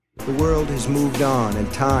The world has moved on and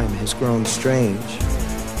time has grown strange.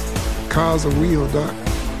 Cars are real, Doc.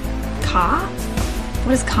 Ka?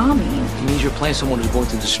 What does Ka mean? It means you're playing someone who's going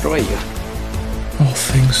to destroy you. All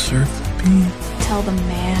things serve the beat. Tell the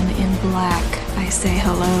man in black I say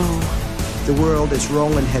hello. The world as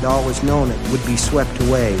Roland had always known it would be swept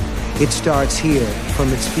away. It starts here.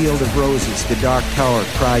 From its field of roses, the dark tower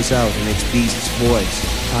cries out in its beast's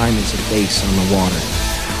voice. Time is a bass on the water.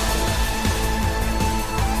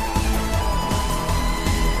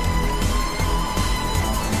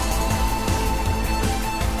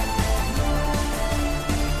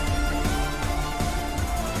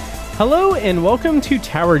 Hello and welcome to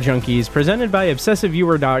Tower Junkies, presented by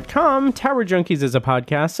ObsessiveViewer.com. Tower Junkies is a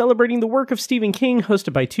podcast celebrating the work of Stephen King,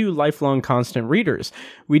 hosted by two lifelong constant readers.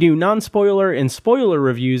 We do non-spoiler and spoiler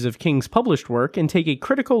reviews of King's published work and take a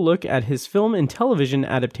critical look at his film and television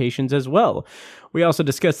adaptations as well. We also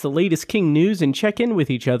discuss the latest King news and check in with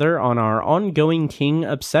each other on our ongoing King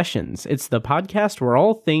obsessions. It's the podcast where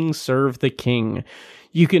all things serve the King.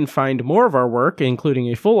 You can find more of our work,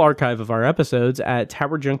 including a full archive of our episodes, at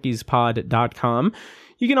towerjunkiespod.com.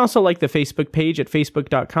 You can also like the Facebook page at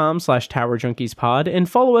facebook.com/towerjunkiespod and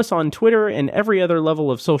follow us on Twitter and every other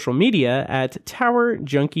level of social media at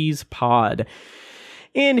towerjunkiespod.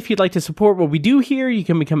 And if you'd like to support what we do here, you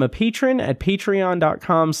can become a patron at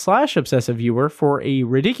patreon.com/obsessiveviewer for a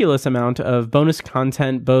ridiculous amount of bonus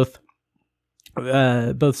content, both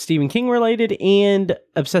Stephen King related and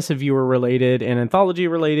Obsessive Viewer related and anthology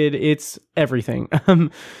related. It's everything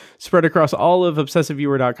spread across all of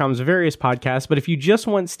ObsessiveViewer.com's various podcasts. But if you just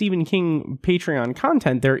want Stephen King Patreon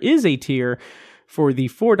content, there is a tier for the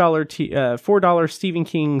 $4 Stephen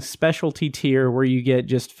King specialty tier where you get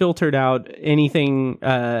just filtered out anything.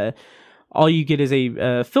 All you get is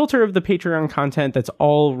a filter of the Patreon content that's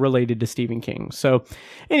all related to Stephen King. So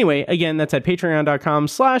anyway, again, that's at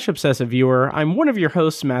patreon.com/obsessiveviewer. I'm one of your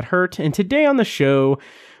hosts, Matt Hurt, and today on the show,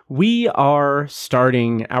 we are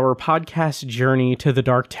starting our podcast journey to the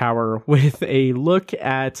Dark Tower with a look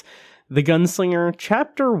at The Gunslinger,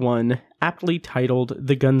 Chapter 1, aptly titled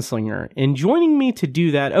The Gunslinger. And joining me to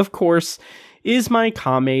do that, of course, is my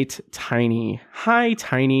commate, Tiny. Hi,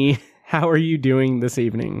 Tiny. How are you doing this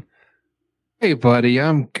evening? Hey, buddy,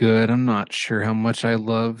 I'm good. I'm not sure how much I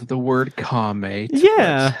love the word commate.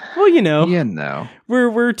 Yeah, well,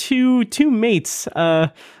 we're two mates,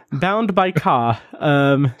 bound by Ka,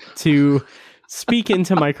 to speak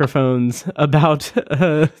into microphones about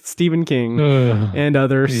Stephen King and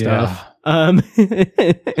other stuff. At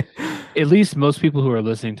least most people who are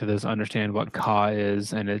listening to this understand what Ka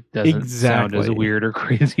is, and it doesn't sound as weird or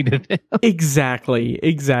crazy to them. Exactly.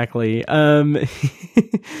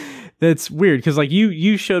 That's weird because, like,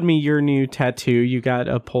 you showed me your new tattoo. You got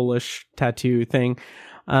a Polish tattoo thing,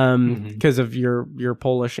 because of your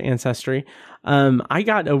Polish ancestry. I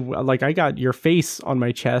got your face on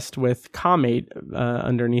my chest with Commate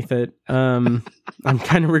underneath it. I'm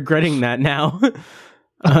kind of regretting that now.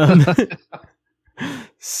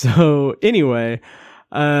 So anyway,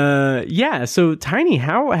 So Tiny,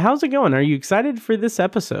 how's it going? Are you excited for this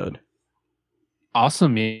episode?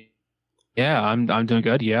 Awesome. Yeah, I'm doing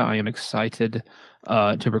good. Yeah, I am excited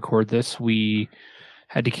to record this. We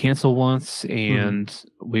had to cancel once, and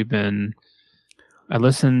I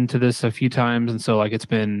listened to this a few times, and so it's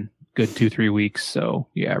been good 2-3 weeks. So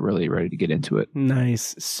yeah, really ready to get into it.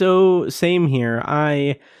 Nice. So same here.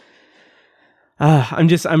 I'm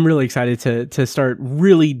really excited to start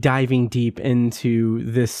really diving deep into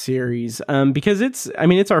this series, because it's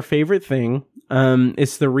our favorite thing.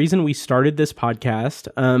 It's the reason we started this podcast.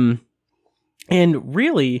 And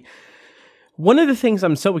really, one of the things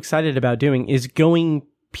I'm so excited about doing is going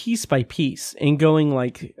piece by piece and going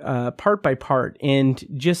part by part and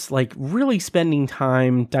just really spending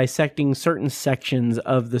time dissecting certain sections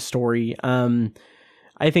of the story. I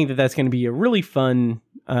think that's going to be a really fun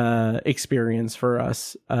experience for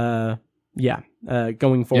us. Going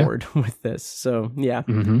forward with this. So, yeah.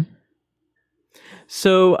 Mm-hmm.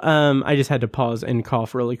 So, I just had to pause and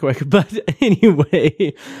cough really quick, but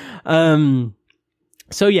anyway,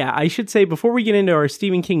 so yeah, I should say before we get into our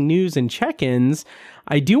Stephen King news and check-ins,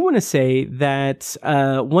 I do want to say that,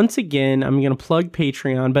 once again, I'm going to plug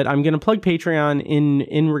Patreon, but I'm going to plug Patreon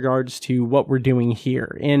in regards to what we're doing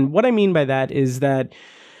here. And what I mean by that is that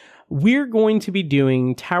we're going to be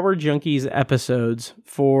doing Tower Junkies episodes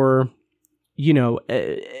for,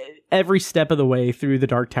 every step of the way through the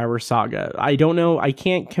Dark Tower saga. I don't know. I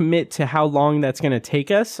can't commit to how long that's going to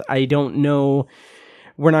take us. I don't know.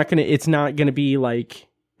 It's not going to be like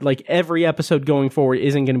every episode going forward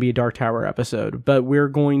isn't going to be a Dark Tower episode, but we're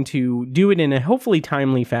going to do it in a hopefully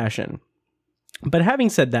timely fashion. But having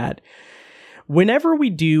said that, whenever we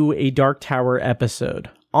do a Dark Tower episode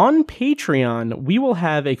on Patreon, we will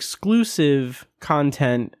have exclusive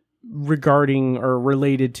content regarding or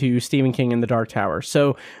related to Stephen King and the Dark Tower.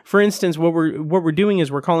 So, for instance, what we're doing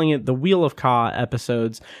is we're calling it the Wheel of Ka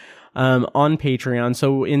episodes on Patreon.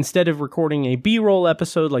 So instead of recording a B-roll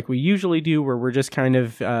episode like we usually do, where we're just kind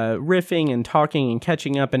of riffing and talking and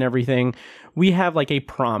catching up and everything, we have like a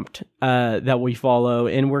prompt that we follow,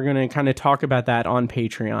 and we're going to kind of talk about that on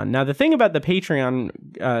Patreon. Now, the thing about the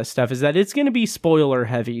Patreon stuff is that it's going to be spoiler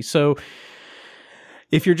heavy. So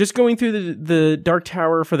if you're just going through the Dark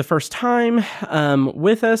Tower for the first time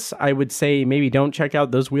with us, I would say maybe don't check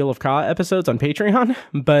out those Wheel of Ka episodes on Patreon,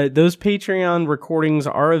 but those Patreon recordings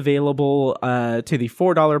are available to the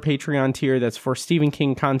 $4 Patreon tier. That's for Stephen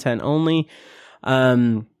King content only.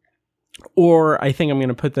 Or I think I'm going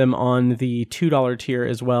to put them on the $2 tier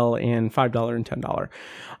as well, and $5 and $10.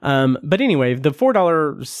 But anyway, the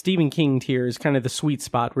 $4 Stephen King tier is kind of the sweet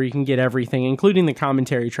spot where you can get everything, including the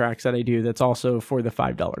commentary tracks that I do. That's also for the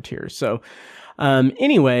 $5 tier. So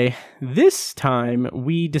anyway, this time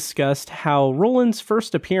we discussed how Roland's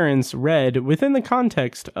first appearance read within the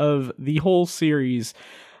context of the whole series.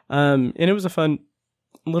 And it was a fun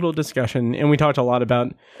little discussion, and we talked a lot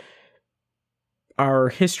about our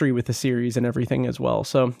history with the series and everything as well.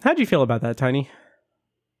 So how'd you feel about that, Tiny?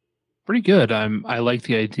 Pretty good. I like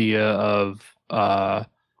the idea of doing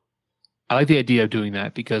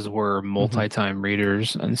that because we're multi-time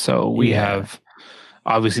readers, and so we have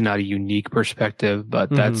obviously not a unique perspective,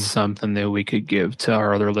 but that's something that we could give to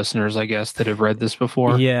our other listeners, I guess, that have read this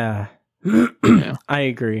before. Yeah. I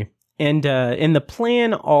agree. And the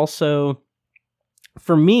plan also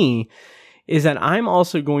for me is that I'm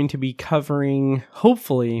also going to be covering,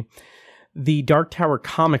 hopefully, the Dark Tower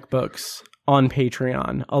comic books on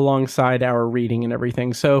Patreon alongside our reading and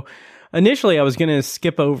everything. So initially I was going to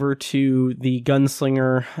skip over to the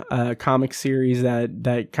Gunslinger comic series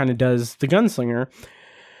that kind of does the Gunslinger.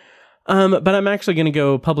 But I'm actually going to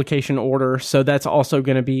go publication order, so that's also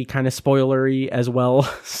going to be kind of spoilery as well.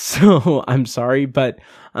 So I'm sorry, but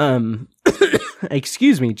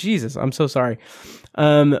excuse me, Jesus, I'm so sorry.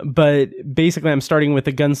 But basically I'm starting with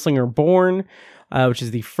the Gunslinger Born, which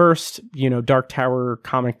is the first, Dark Tower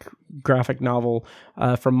comic graphic novel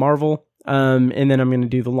from Marvel. And then I'm going to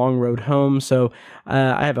do the Long Road Home. So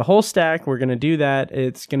I have a whole stack. We're going to do that.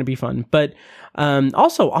 It's going to be fun. But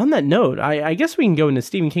also on that note, I guess we can go into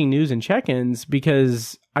Stephen King news and check-ins,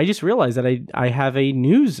 because I just realized that I have a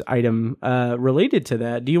news item related to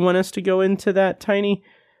that. Do you want us to go into that, Tiny?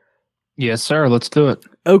 Yes, sir. Let's do it.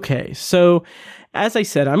 Okay. So as I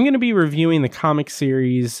said, I'm going to be reviewing the comic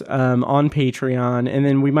series on Patreon, and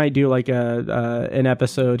then we might do like an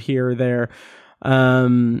episode here or there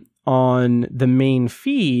on the main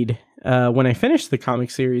feed when I finish the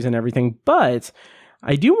comic series and everything. But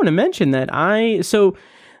I do want to mention that so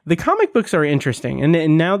the comic books are interesting,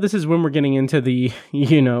 and now this is when we're getting into the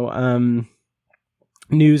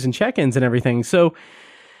news and check-ins and everything. So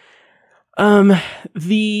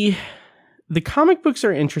the comic books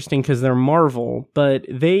are interesting because they're Marvel, but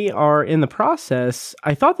they are in the process.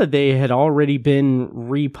 I thought that they had already been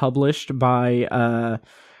republished by,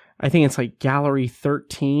 I think it's like Gallery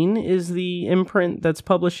 13 is the imprint that's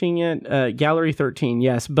publishing it. Gallery 13,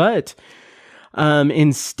 yes. But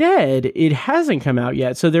instead, it hasn't come out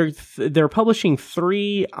yet. So they're publishing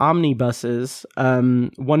 3 omnibuses,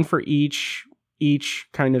 one for each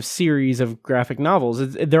kind of series of graphic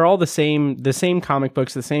novels. They're all the same comic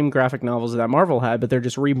books, the same graphic novels that Marvel had, but they're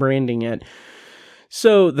just rebranding it.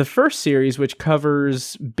 So the first series, which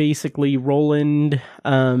covers basically Roland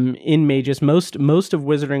in Magus, most of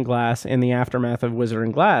Wizard and Glass and the aftermath of Wizard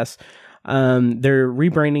and Glass, they're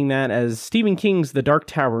rebranding that as Stephen King's The Dark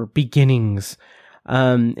Tower Beginnings.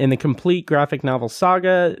 In the complete graphic novel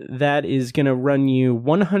saga, that is going to run you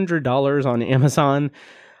 $100 on Amazon.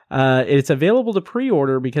 It's available to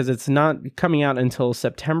pre-order because it's not coming out until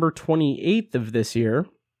September 28th of this year.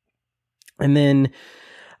 And then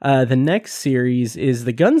the next series is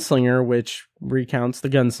The Gunslinger, which recounts the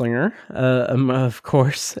Gunslinger, of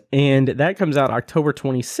course. And that comes out October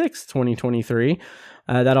 26th, 2023.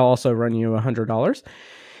 That'll also run you $100.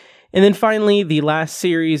 And then finally, the last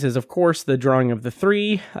series is, of course, The Drawing of the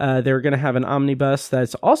Three. They're going to have an omnibus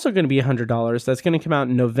that's also going to be $100. That's going to come out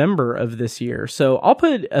in November of this year. So I'll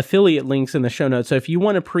put affiliate links in the show notes. So if you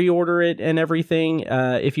want to pre-order it and everything,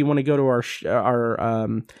 if you want to go to our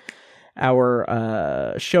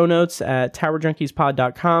show notes at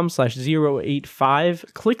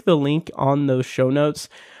towerjunkiespod.com/085, click the link on those show notes,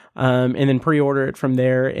 and then pre-order it from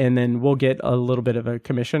there, and then we'll get a little bit of a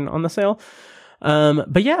commission on the sale.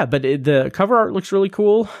 The cover art looks really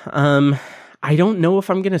cool. I don't know if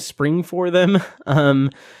I'm going to spring for them,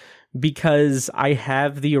 because I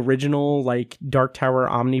have the original like Dark Tower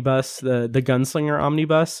omnibus, the Gunslinger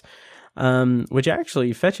omnibus, which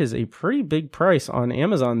actually fetches a pretty big price on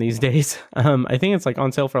Amazon these days. I think it's like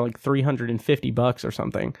on sale for like $350 or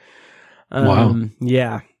something. Wow.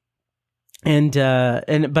 Yeah.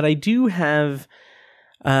 But I do have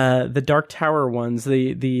the Dark Tower ones,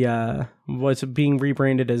 the what's being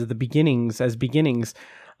rebranded as Beginnings.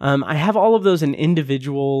 I have all of those in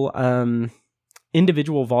individual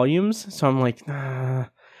volumes, so I'm like, a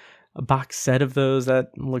box set of those,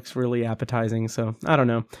 that looks really appetizing. So I don't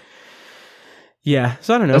know. Yeah,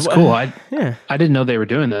 so I don't know. That's cool. I didn't know they were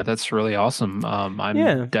doing that. That's really awesome.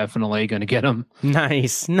 I'm definitely going to get them.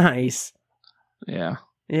 Nice. Yeah.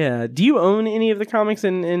 Yeah. Do you own any of the comics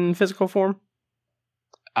in physical form?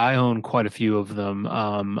 I own quite a few of them,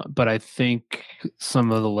 but I think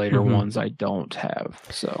some of the later ones I don't have.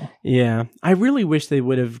 So yeah, I really wish they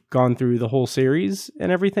would have gone through the whole series and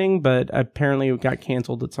everything, but apparently it got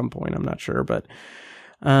canceled at some point. I'm not sure, but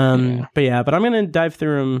I'm gonna dive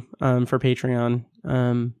through them for Patreon.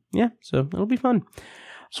 So it'll be fun.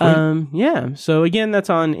 Sweet. So again, that's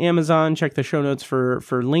on Amazon. Check the show notes for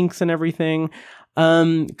links and everything.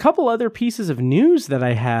 Couple other pieces of news that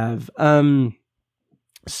I have.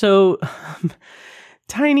 So,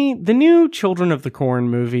 Tiny, the new Children of the Corn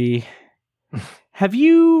movie, have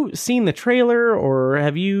you seen the trailer, or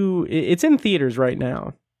it's in theaters right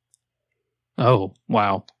now? Oh,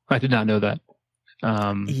 wow. I did not know that.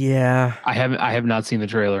 Yeah. I have not seen the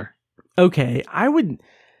trailer. Okay.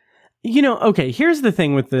 Here's the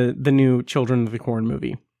thing with the new Children of the Corn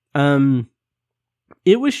movie.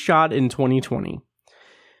 It was shot in 2020,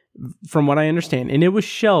 from what I understand, and it was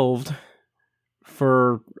shelved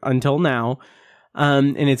for until now,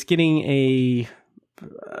 and it's getting a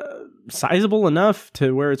sizable enough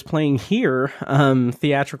to where it's playing here,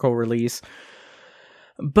 theatrical release.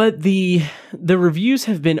 But the reviews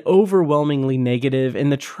have been overwhelmingly negative,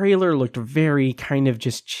 and the trailer looked very kind of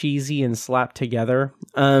just cheesy and slapped together.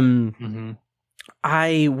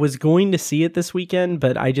 I was going to see it this weekend,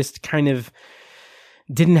 but I just kind of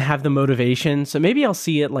didn't have the motivation. So maybe I'll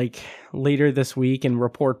see it like later this week and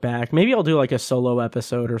report back. Maybe I'll do like a solo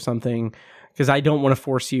episode or something, because I don't want to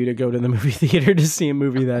force you to go to the movie theater to see a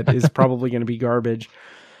movie that is probably going to be garbage.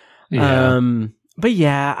 Yeah. But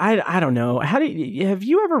yeah, I don't know. Have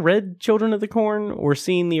you ever read Children of the Corn or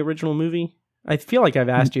seen the original movie? I feel like I've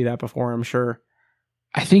asked you that before, I'm sure.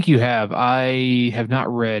 I think you have. I have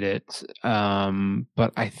not read it,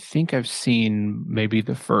 but I think I've seen maybe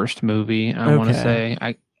the first movie, I want to say.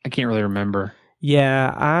 I can't really remember.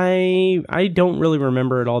 Yeah, I don't really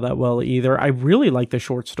remember it all that well either. I really like the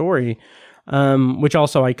short story, which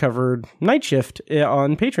also I covered Night Shift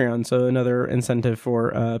on Patreon, so another incentive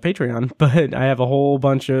for Patreon. But I have a whole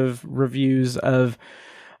bunch of reviews of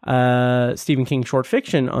Stephen King short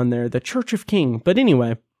fiction on there, The Church of King. But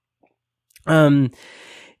anyway,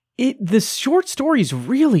 the short story is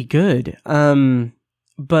really good.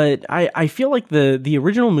 But I feel like the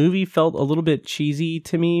original movie felt a little bit cheesy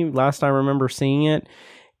to me last I remember seeing it.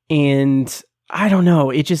 And I don't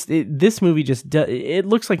know, this movie it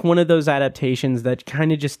looks like one of those adaptations that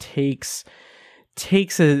kind of just takes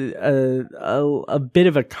a bit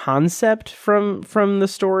of a concept from the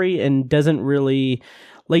story and doesn't really,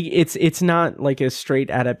 like, it's not like a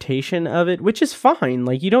straight adaptation of it, which is fine.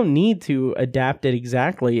 Like, you don't need to adapt it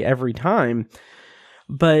exactly every time.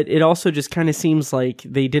 But it also just kind of seems like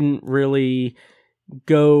they didn't really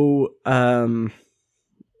go, I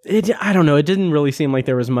don't know, it didn't really seem like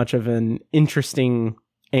there was much of an interesting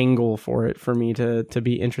angle for it for me to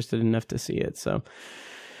be interested enough to see it. So,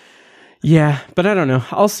 yeah, but I don't know.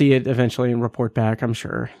 I'll see it eventually and report back, I'm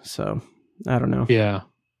sure. So, I don't know. Yeah.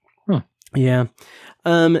 Huh. Yeah.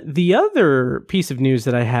 The other piece of news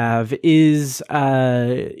that I have is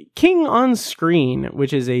King on Screen,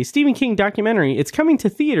 which is a Stephen King documentary. It's coming to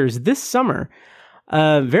theaters this summer.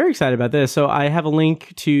 Very excited about this. So I have a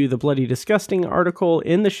link to the Bloody Disgusting article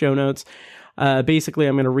in the show notes. Basically,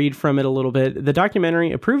 I'm going to read from it a little bit. The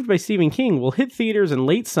documentary, approved by Stephen King, will hit theaters in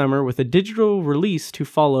late summer with a digital release to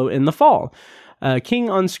follow in the fall. King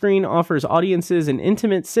on Screen offers audiences an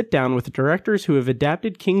intimate sit-down with directors who have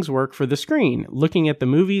adapted King's work for the screen, looking at the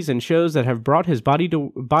movies and shows that have brought his body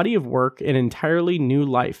of work an entirely new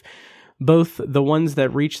life, both the ones that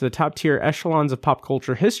reach the top-tier echelons of pop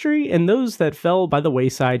culture history and those that fell by the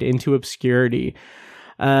wayside into obscurity.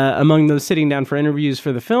 Among those sitting down for interviews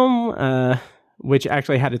for the film, which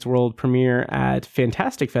actually had its world premiere at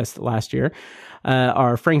Fantastic Fest last year,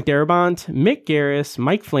 are Frank Darabont, Mick Garris,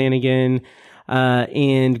 Mike Flanagan,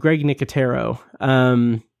 and Greg Nicotero.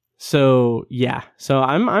 So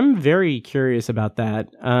I'm very curious about that.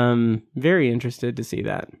 Very interested to see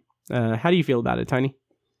that. How do you feel about it, Tiny?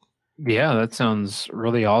 Yeah, that sounds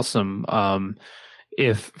really awesome.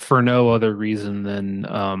 If for no other reason than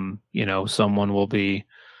someone will be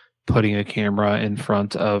putting a camera in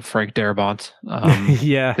front of Frank Darabont.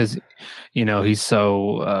 Yeah, because he's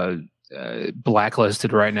so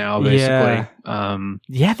blacklisted right now, basically.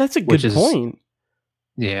 Yeah, that's a good point.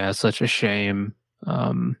 Yeah, such a shame.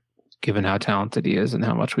 Given how talented he is and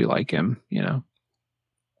how much we like him,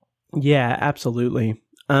 Yeah, absolutely.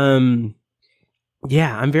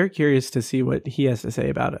 Yeah, I'm very curious to see what he has to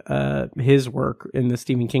say about his work in the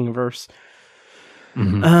Stephen King verse.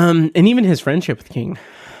 Mm-hmm. And even his friendship with King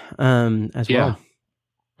as well.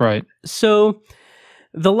 Right. So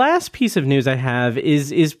the last piece of news I have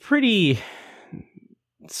is pretty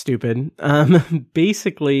stupid.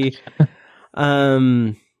 Basically,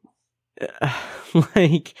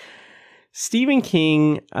 like Stephen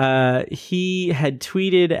King, he had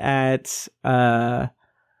tweeted at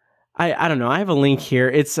I don't know. I have a link here.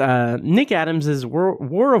 It's Nick Adams'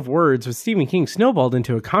 War of Words with Stephen King snowballed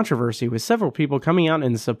into a controversy with several people coming out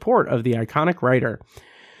in support of the iconic writer.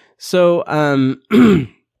 So,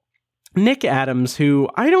 Nick Adams, who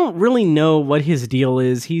I don't really know what his deal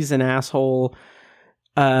is. He's an asshole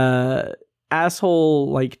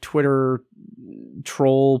like Twitter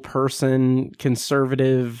troll person,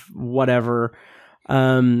 conservative, whatever.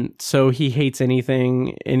 So he hates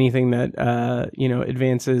anything that,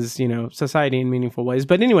 advances, society in meaningful ways.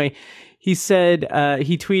 But anyway, he said,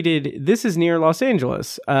 he tweeted, "This is near Los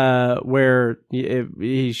Angeles," where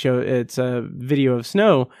it's a video of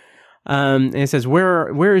snow. And it says,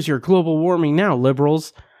 where is your global warming now,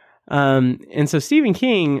 liberals? And so Stephen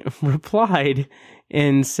King replied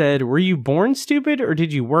and said, "Were you born stupid or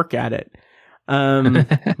did you work at it?"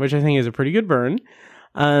 Which I think is a pretty good burn.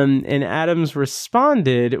 And Adams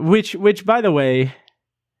responded, which by the way,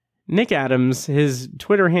 Nick Adams, his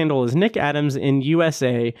Twitter handle is Nick Adams in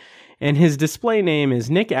USA, and his display name is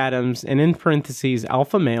Nick Adams, and in parentheses,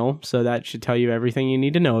 alpha male. So that should tell you everything you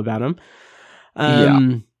need to know about him.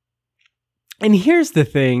 And here's the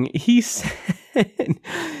thing. He said,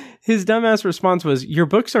 his dumbass response was, "Your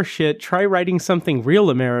books are shit. Try writing something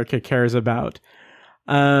real America cares about."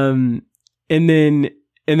 And then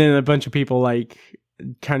a bunch of people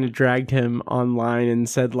kind of dragged him online and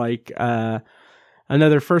said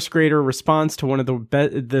another first grader response to one of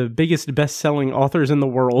the biggest best-selling authors in the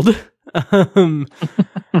world. And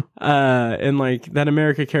that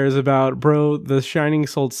America cares about, bro. The Shining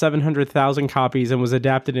sold 700,000 copies and was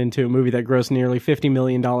adapted into a movie that grossed nearly $50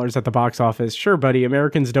 million at the box office. Sure, buddy,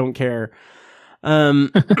 Americans don't care. But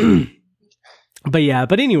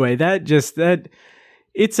anyway, that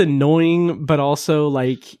it's annoying, but also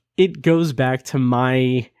it goes back to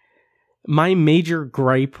my major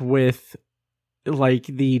gripe with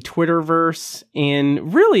the Twitterverse,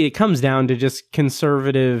 and really it comes down to just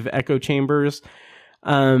conservative echo chambers.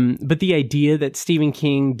 But the idea that Stephen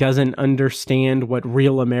King doesn't understand what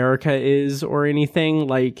real America is or anything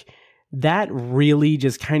that really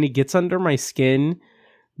just kind of gets under my skin,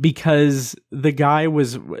 because the guy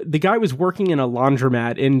was working in a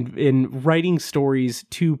laundromat in writing stories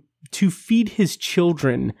to feed his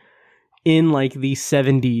children in the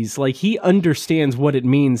 70s. He understands what it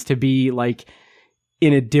means to be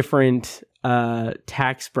in a different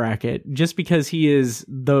tax bracket. Just because he is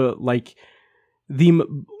the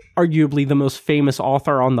arguably the most famous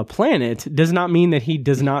author on the planet does not mean that he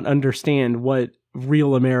does not understand what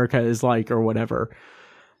real America is or whatever.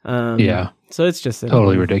 So it's just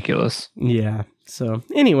totally ridiculous. Yeah. So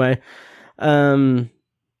anyway, I don't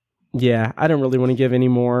really want to give any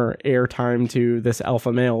more airtime to this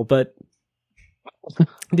alpha male, but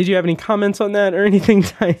did you have any comments on that or anything,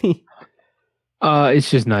 Tiny?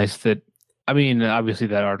 It's just nice that, obviously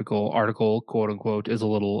that article, quote unquote, is a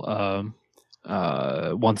little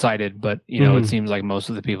one-sided, but it seems like most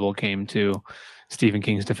of the people came to Stephen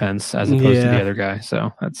King's defense as opposed to the other guy.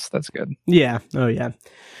 So that's good. Yeah. Oh yeah.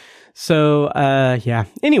 So,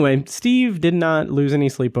 anyway, Steve did not lose any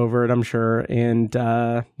sleep over it, I'm sure. And,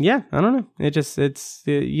 I don't know. It's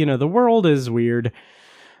the world is weird.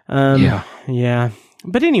 Yeah.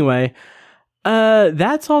 But anyway,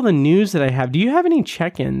 that's all the news that I have. Do you have any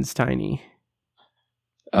check-ins, Tiny?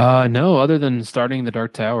 No, other than starting the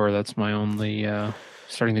Dark Tower. That's my only,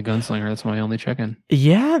 starting the Gunslinger. That's my only check-in.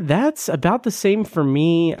 Yeah, that's about the same for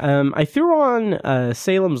me. I threw on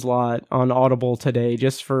Salem's Lot on Audible today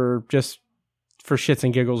just for shits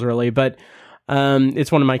and giggles, really. But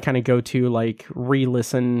it's one of my kind of go-to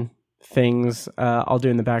re-listen things I'll do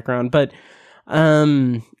in the background. But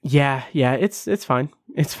Yeah, it's fine.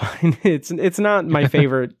 It's fine. It's not my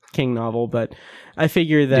favorite King novel, but I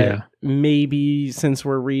figure that maybe since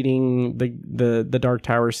we're reading the Dark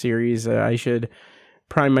Tower series, I should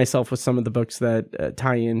prime myself with some of the books that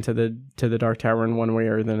tie into the Dark Tower in one way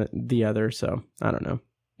or the other. So I don't know.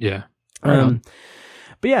 Yeah. But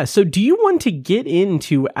yeah, so do you want to get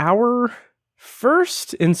into our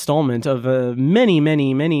first installment of a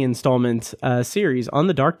many installment series on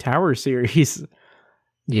the Dark Tower series?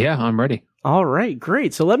 Yeah, I'm ready. All right,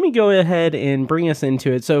 great. So let me go ahead and bring us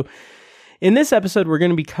into it. So in this episode, we're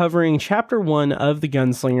going to be covering Chapter 1 of The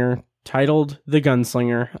Gunslinger, titled The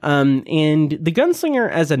Gunslinger. And The Gunslinger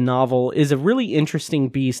as a novel is a really interesting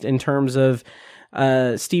beast in terms of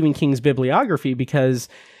Stephen King's bibliography, because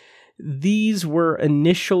these were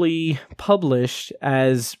initially published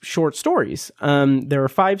as short stories. There are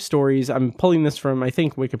 5 stories. I'm pulling this from, I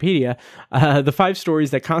think, Wikipedia. The 5 stories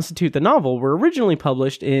that constitute the novel were originally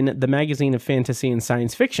published in the Magazine of Fantasy and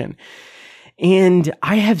Science Fiction. And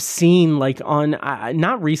I have seen on,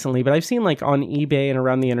 not recently, but I've seen on eBay and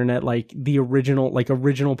around the internet, the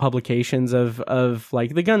original publications of The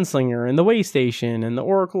Gunslinger and The Way Station and The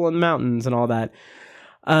Oracle and the Mountains and all that.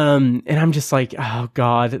 And I'm just oh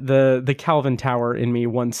God, the Calvin Tower in me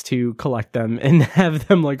wants to collect them and have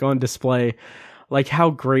them on display.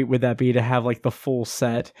 How great would that be to have the full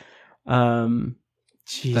set?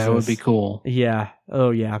 Jesus. That would be cool. Yeah.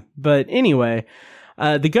 Oh yeah. But anyway,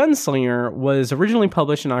 The Gunslinger was originally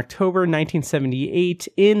published in October 1978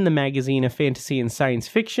 in the Magazine of Fantasy and Science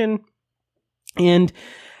Fiction. And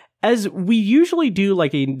as we usually do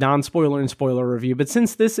a non-spoiler and spoiler review, but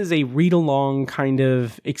since this is a read-along kind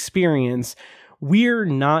of experience, we're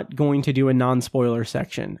not going to do a non-spoiler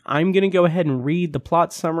section. I'm going to go ahead and read the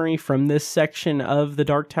plot summary from this section of the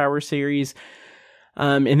Dark Tower series,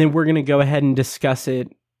 and then we're going to go ahead and discuss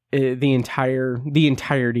it, the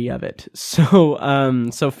entirety of it.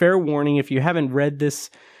 So fair warning, if you haven't read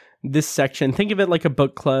this section, think of it like a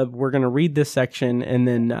book club. We're going to read this section and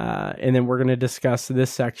then we're going to discuss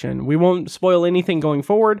this section. We won't spoil anything going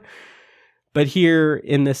forward, but here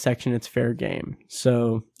in this section, it's fair game.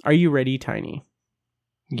 So are you ready, Tiny?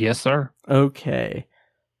 Yes, sir. Okay,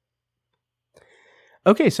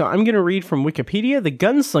 so I'm going to read from Wikipedia. The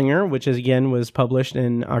Gunslinger, which was published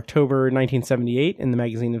in October 1978 in the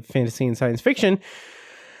Magazine of Fantasy and Science Fiction.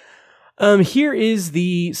 Here is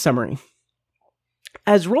the summary.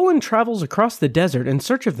 As Roland travels across the desert in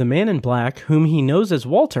search of the man in black, whom he knows as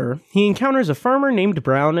Walter, he encounters a farmer named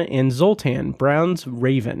Brown and Zoltan, Brown's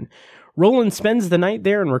raven. Roland spends the night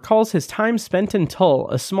there and recalls his time spent in Tull,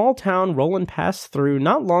 a small town Roland passed through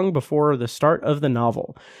not long before the start of the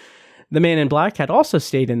novel. The man in black had also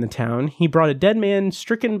stayed in the town. He brought a dead man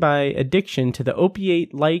stricken by addiction to the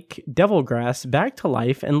opiate-like devil grass back to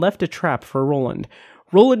life and left a trap for Roland.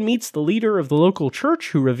 Roland meets the leader of the local church,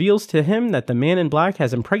 who reveals to him that the man in black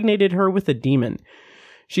has impregnated her with a demon.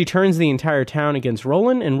 She turns the entire town against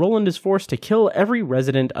Roland, and Roland is forced to kill every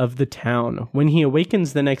resident of the town. When he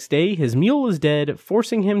awakens the next day, his mule is dead,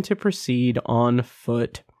 forcing him to proceed on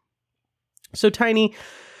foot. So, Tiny,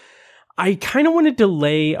 I kind of want to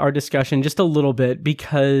delay our discussion just a little bit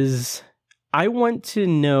because I want to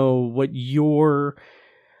know what your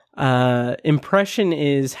impression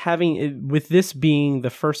is with this being the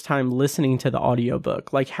first time listening to the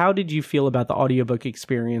audiobook. How did you feel about the audiobook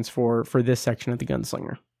experience for this section of The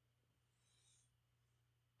Gunslinger?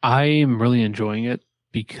 I'm really enjoying it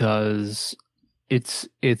because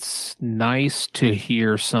it's nice to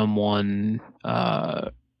hear someone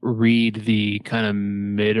read the kind of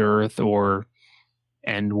mid-earth or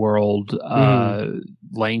end-world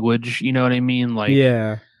language, you know what I mean?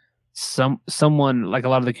 Yeah. Someone, a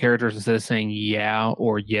lot of the characters, instead of saying yeah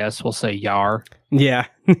or yes, will say yar. Yeah.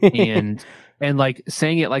 and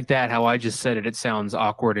saying it like that, how I just said it, it sounds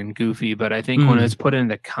awkward and goofy, but I think when it's put in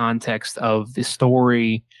the context of the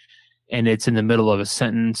story and it's in the middle of a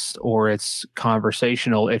sentence or it's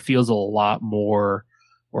conversational, it feels a lot more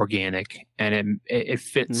organic and it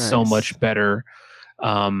fits so much better.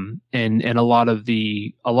 And a lot of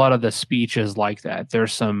the speech is like that.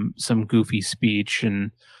 There's some goofy speech,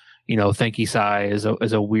 and thanky sigh is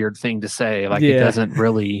a weird thing to say. It doesn't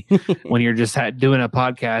really, when you're just doing a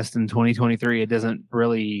podcast in 2023, it doesn't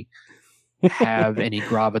really have any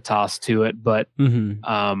gravitas to it. But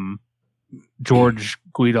George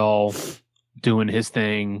Guidall doing his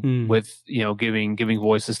thing with giving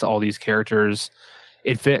voices to all these characters,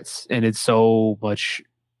 it fits, and it's so much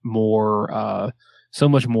more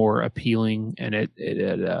appealing, and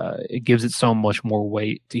it gives it so much more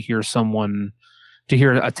weight to hear someone to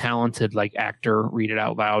hear a talented like actor read it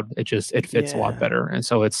out loud, it fits a lot better. And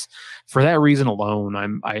so it's for that reason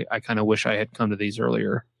alone, I kind of wish I had come to these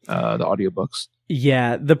earlier, the audiobooks.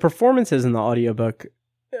 Yeah, the performances in the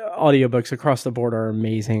audiobooks across the board are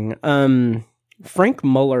amazing. Frank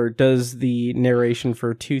Muller does the narration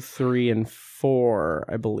for 2, 3, and 4,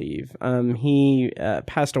 I believe. He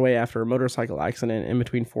passed away after a motorcycle accident in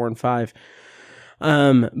between 4 and 5.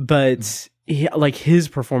 But his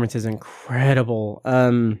performance is incredible.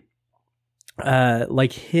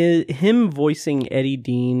 Like him voicing Eddie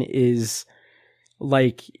Dean is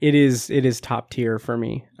like it is top tier for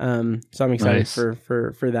me. So I'm excited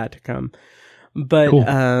for that to come. But cool. But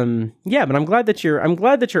I'm glad that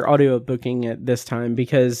you're audio booking it this time,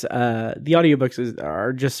 because the audiobooks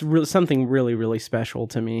are just something really, really special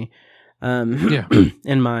to me.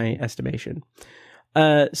 In my estimation.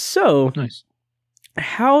 So nice.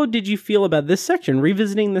 How did you feel about this section?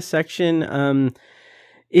 Revisiting this section,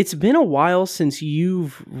 it's been a while since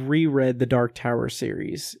you've reread the Dark Tower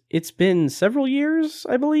series. It's been several years,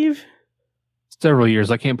 I believe. Several years.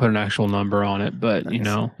 I can't put an actual number on it, but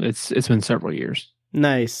nice. It's been several years.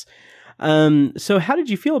 Nice. So how did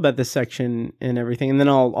you feel about this section and everything? And then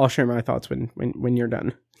I'll share my thoughts when you're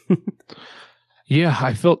done. Yeah,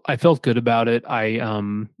 I felt good about it.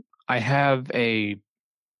 I have a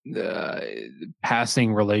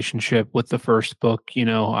passing relationship with the first book.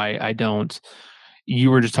 I don't. You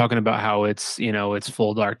were just talking about how it's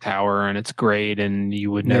full Dark Tower and it's great, and you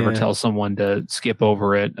would never tell someone to skip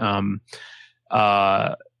over it. And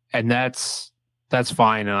that's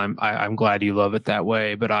fine, and I'm glad you love it that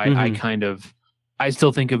way. But I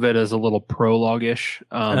still think of it as a little prologue-ish.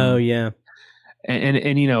 And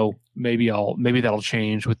maybe that'll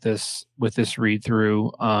change with this read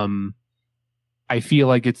through. I feel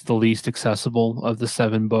like it's the least accessible of the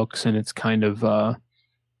 7 books, and it's kind of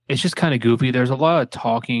it's just kind of goofy. There's a lot of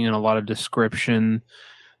talking and a lot of description.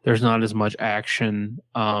 There's not as much action,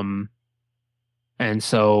 and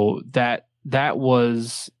so that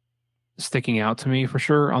was sticking out to me for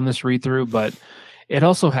sure on this read through. But it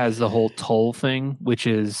also has the whole Tull thing, which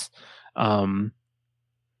is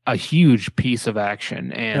a huge piece of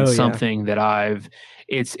action, and something that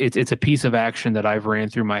it's a piece of action that I've ran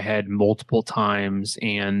through my head multiple times,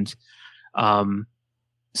 and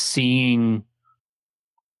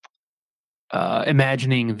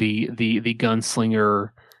imagining the gunslinger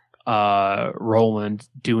Roland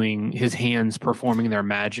doing his hands performing their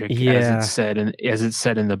magic, as it's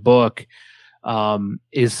said in the book,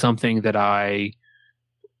 is something that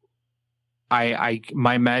my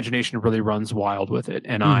imagination really runs wild with it,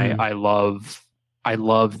 and I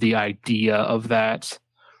love the idea of that.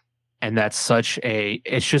 And that's such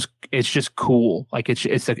it's just cool. Like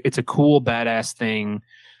it's a cool badass thing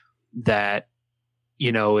that,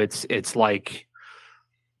 it's like,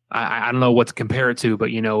 I don't know what to compare it to, but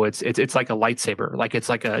it's like a lightsaber. Like it's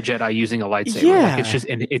like a Jedi using a lightsaber. Yeah. Like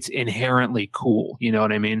it's inherently cool. You know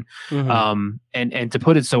what I mean? Mm-hmm. And to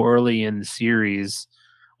put it so early in the series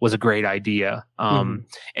was a great idea. And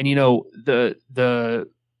the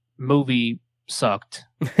movie sucked,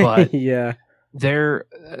 but yeah, there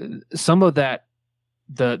some of that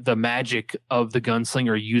the magic of the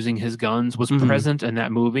gunslinger using his guns was present in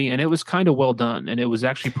that movie, and it was kind of well done, and it was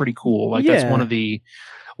actually pretty cool. Like that's one of the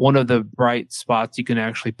bright spots you can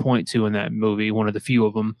actually point to in that movie, one of the few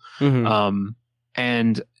of them.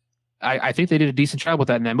 And I think they did a decent job with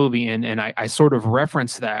that in that movie, and I sort of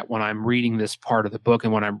reference that when I'm reading this part of the book,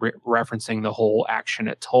 and when I'm referencing the whole action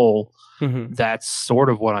at Tull. That's sort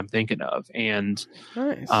of what I'm thinking of, and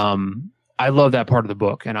nice. I love that part of the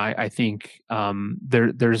book, and I think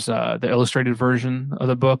there's the illustrated version of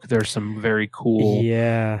the book. There's some very cool.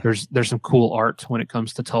 Yeah. There's some cool art when it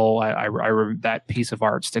comes to Tull. I that piece of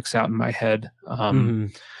art sticks out in my head.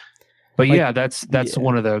 But that's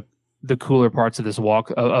one of the cooler parts of this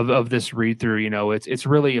walk of this read through. It's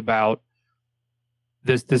really about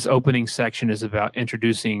this opening section is about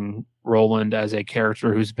introducing Roland as a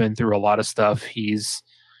character who's been through a lot of stuff.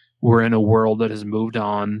 We're in a world that has moved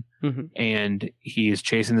on, and he is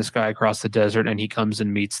chasing this guy across the desert, and he comes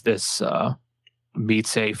and meets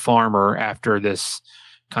a farmer after this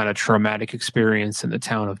kind of traumatic experience in the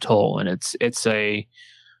town of Tull. And it's a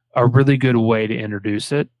really good way to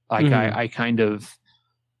introduce it. Like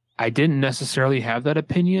I didn't necessarily have that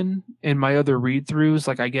opinion in my other read throughs.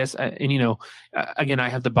 Like, I guess, and again, I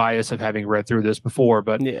have the bias of having read through this before,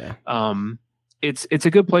 but it's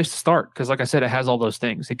a good place to start, because, like I said, it has all those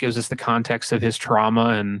things. It gives us the context of his trauma,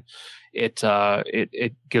 and it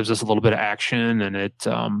gives us a little bit of action, and it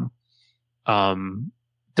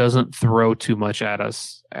doesn't throw too much at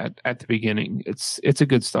us at the beginning. It's a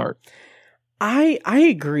good start. I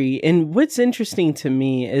agree. And what's interesting to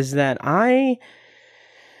me is that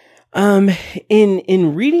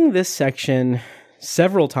in reading this section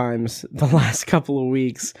several times the last couple of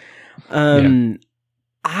weeks,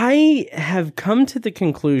 I have come to the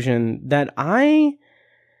conclusion that I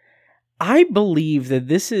believe that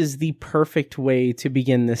this is the perfect way to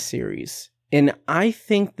begin this series. And I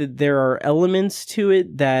think that there are elements to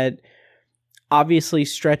it that obviously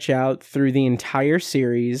stretch out through the entire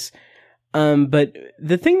series. But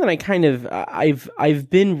the thing that I kind of, I've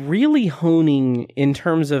been really honing in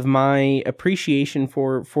terms of my appreciation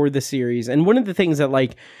for the series. And one of the things that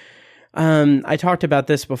I talked about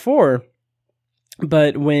this before,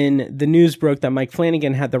 but when the news broke that Mike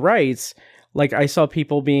Flanagan had the rights, I saw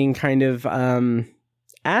people being kind of,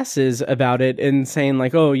 asses about it and saying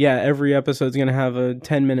oh yeah, every episode's going to have a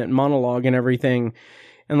 10-minute monologue and everything.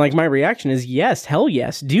 And my reaction is yes, hell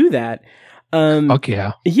yes, do that. Fuck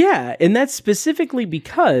yeah. Yeah, and that's specifically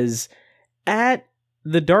because at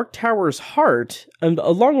the Dark Tower's heart,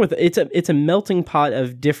 along with it's a melting pot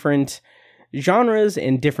of different genres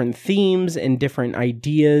and different themes and different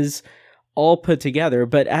ideas all put together.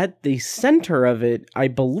 But at the center of it, I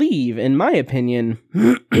believe, in my opinion,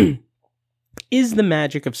 is the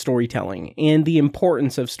magic of storytelling and the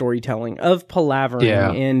importance of storytelling, of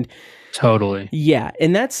palavering, and totally. Yeah,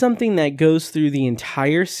 and that's something that goes through the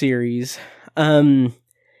entire series. And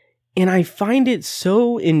I find it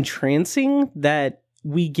so entrancing that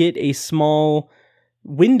we get a small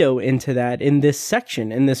window into that in this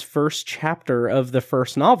section, in this first chapter of the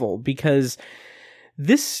first novel, because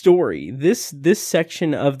this story, this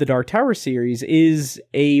section of the Dark Tower series is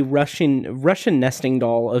a Russian nesting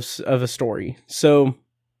doll of a story. So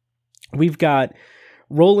we've got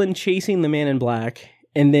Roland chasing the man in black,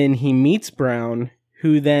 and then he meets Brown,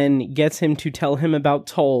 who then gets him to tell him about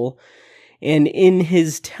Toll. And in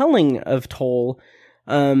his telling of Toll,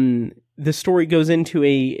 the story goes into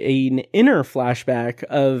an inner flashback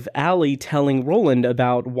of Allie telling Roland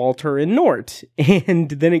about Walter and Nort, and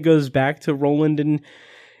then it goes back to Roland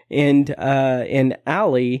and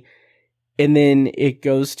Allie, and then it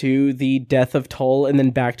goes to the death of Toll, and then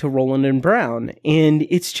back to Roland and Brown, and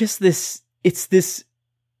it's just this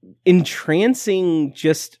entrancing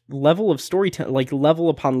just level of storytelling, level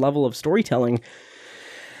upon level of storytelling.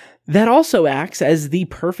 That also acts as the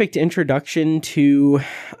perfect introduction to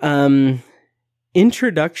the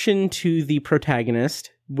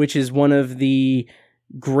protagonist, which is one of the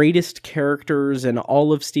greatest characters in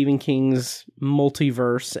all of Stephen King's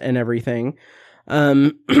multiverse and everything.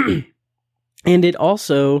 And it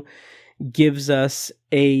also gives us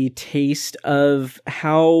a taste of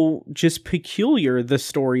how just peculiar the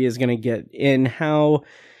story is going to get, and how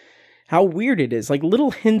weird it is.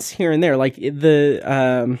 Little hints here and there,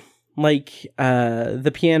 the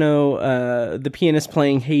pianist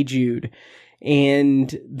playing Hey Jude,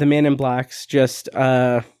 and the Man in Black's just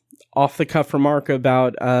off the cuff remark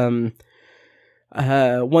about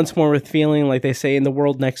once more with feeling, like they say in The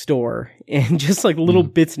World Next Door, and just little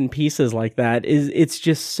bits and pieces like that. It's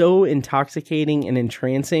just so intoxicating and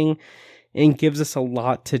entrancing, and gives us a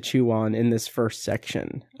lot to chew on in this first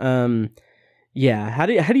section. Yeah, how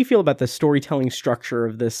do you feel about the storytelling structure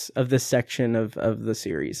of this section of the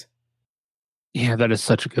series? Yeah, that is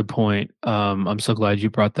such a good point. I'm so glad you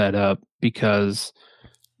brought that up, because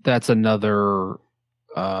that's another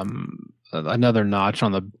notch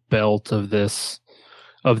on the belt of this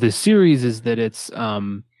series, is that it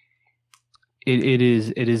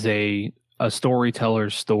is a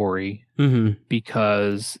storyteller's story,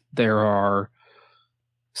 because there are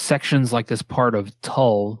sections like this part of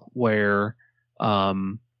Tull where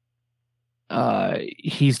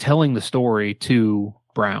he's telling the story to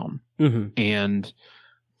Brown. And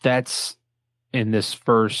that's in this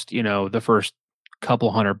first, the first couple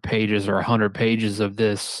 100 pages or 100 pages of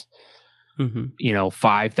this,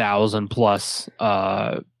 5,000 plus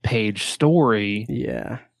page story.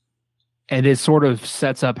 Yeah. And it sort of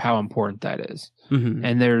sets up how important that is.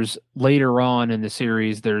 And there's later on in the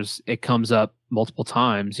series, it comes up multiple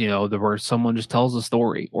times, where someone just tells a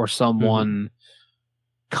story, or someone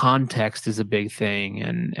context is a big thing.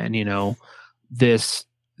 And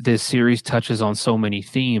this series touches on so many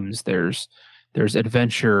themes. There's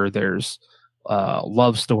adventure, there's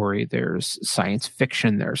love story, there's science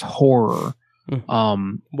fiction, there's horror,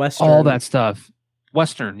 Western, all that stuff.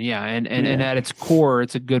 Western, yeah, and at its core,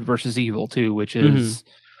 it's a good versus evil too, which is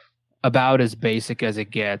about as basic as it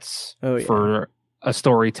gets for a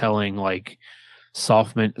storytelling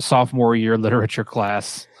sophomore year literature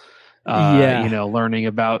class. Learning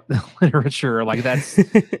about literature, that's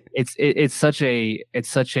it's such a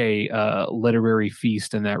literary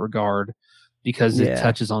feast in that regard. because it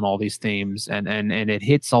touches on all these themes and it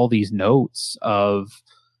hits all these notes of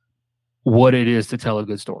what it is to tell a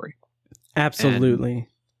good story. Absolutely.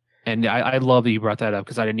 And I love that you brought that up,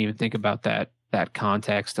 because I didn't even think about that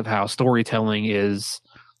context of how storytelling is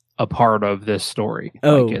a part of this story.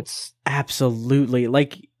 Oh, like it's absolutely.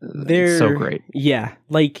 Like they're so great. Yeah.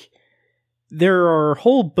 Like there are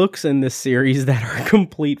whole books in this series that are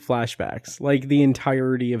complete flashbacks. Like the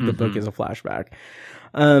entirety of the book is a flashback.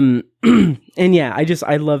 And yeah,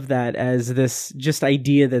 I love that as this just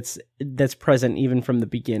idea that's present even from the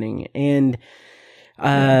beginning. And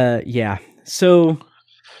so,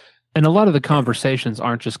 and a lot of the conversations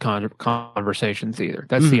aren't just conversations either.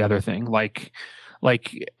 That's the other thing. Like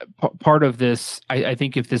part of this, I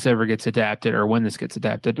think if this ever gets adapted, or when this gets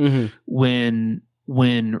adapted, when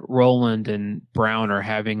Roland and Brown are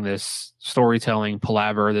having this storytelling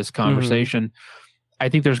palaver, this conversation, I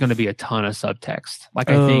think there's going to be a ton of subtext. Like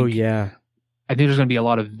I think there's going to be a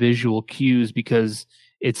lot of visual cues, because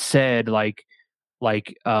it's said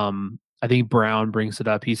I think Brown brings it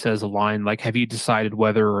up. He says a line like, "Have you decided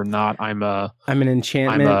whether or not I'm an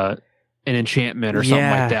enchantment or something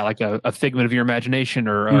like that, like a figment of your imagination,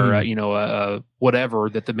 or whatever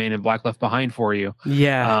that the man in black left behind for you."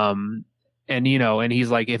 Yeah. And he's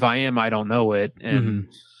like, "If I am, I don't know it," and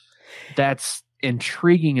that's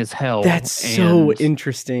intriguing as hell. That's so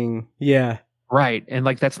interesting. Yeah. Right. And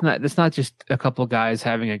like that's not just a couple of guys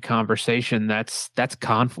having a conversation. That's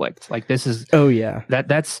conflict. Like this is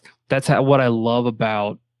that's what I love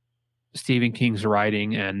about Stephen King's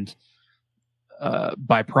writing, and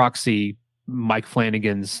by proxy Mike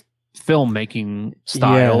Flanagan's filmmaking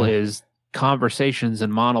style is conversations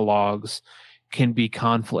and monologues can be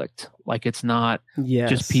conflict. Like it's not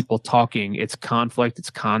just people talking. It's conflict. It's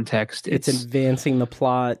context. It's advancing the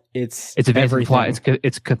plot. It's advancing the plot.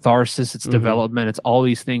 It's catharsis. It's development. It's all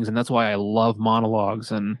these things, and that's why I love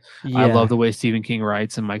monologues, and I love the way Stephen King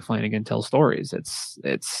writes and Mike Flanagan tells stories. It's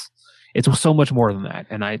so much more than that,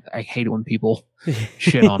 and I hate it when people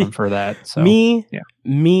shit on him for that. So me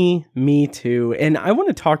too. And I want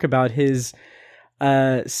to talk about his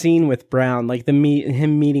scene with Brown, like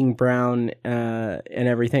him meeting Brown and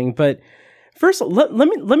everything. But first,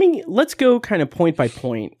 let's go kind of point by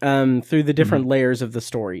point through the different layers of the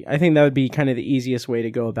story. I think that would be kind of the easiest way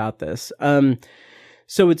to go about this.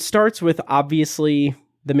 So it starts with, obviously,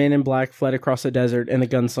 the man in black fled across the desert and the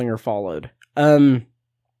gunslinger followed.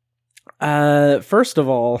 First of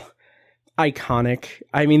all, iconic.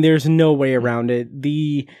 I mean, there's no way around it.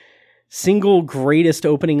 The single greatest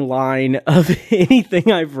opening line of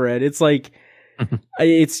anything I've read. It's like,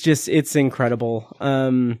 it's incredible.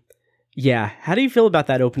 Yeah. How do you feel about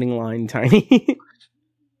that opening line, Tiny?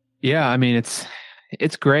 Yeah, I mean, it's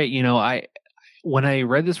great. When I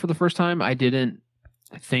read this for the first time, I didn't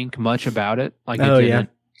think much about it. Like,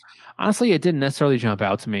 honestly, it didn't necessarily jump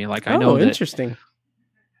out to me. Like, I know that, interesting.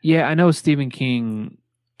 Yeah, I know Stephen King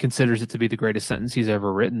considers it to be the greatest sentence he's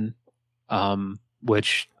ever written.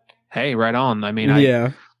 Which, hey, right on. I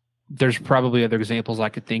mean, there's probably other examples I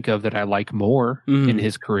could think of that I like more in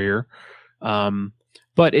his career.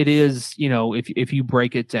 But it is, if you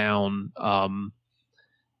break it down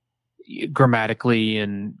grammatically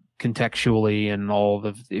and contextually and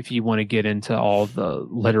if you want to get into all the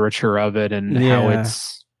literature of it and how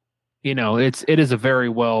it's, it is a very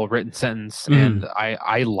well written sentence, and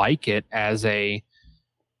I like it as a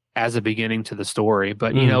beginning to the story.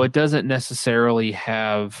 But it doesn't necessarily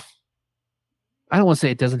have. I don't want to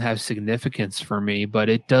say it doesn't have significance for me, but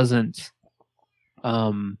it doesn't.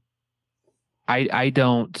 I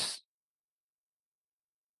don't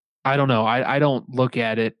know. I don't look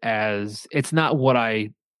at it as, it's not what I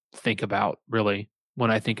think about really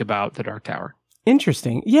when I think about The Dark Tower.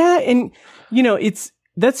 Interesting. Yeah, and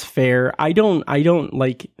that's fair. I don't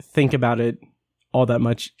like think about it all that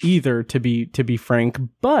much either, to be frank,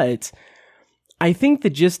 but I think that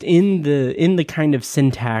just in the kind of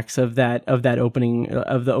syntax of that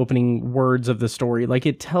opening words of the story, like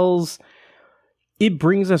it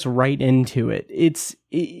brings us right into it.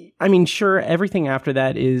 I mean, sure, everything after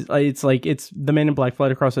that is, it's the man in black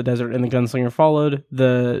fled across the desert and the gunslinger followed.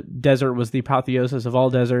 The desert was the apotheosis of all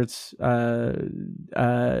deserts.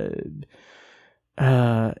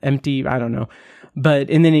 Empty, I don't know.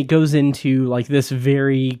 And then it goes into like this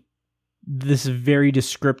very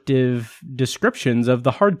descriptive descriptions of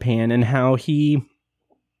the hardpan and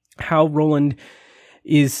how Roland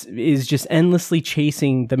is just endlessly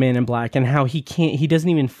chasing the man in black, and how he doesn't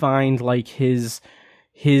even find like his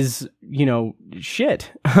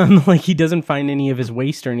shit. Like he doesn't find any of his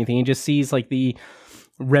waste or anything. He just sees like the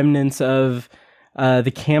remnants of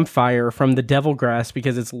the campfire from the devil grass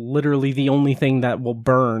because it's literally the only thing that will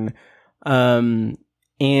burn. And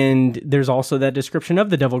there's also that description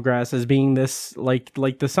of the devil grass as being this, like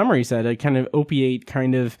the summary said, a kind of opiate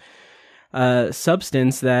kind of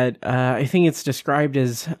substance that I think it's described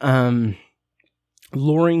as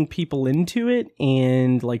luring people into it,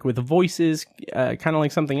 and like with the voices, kind of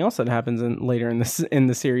like something else that happens later in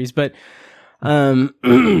the series, but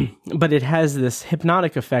but it has this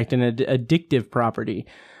hypnotic effect and addictive property,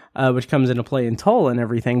 which comes into play in Tull and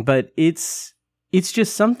everything. But it's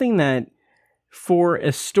just something that, for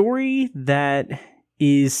a story that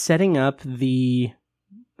is setting up the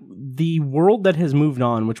world that has moved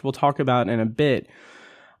on, which we'll talk about in a bit,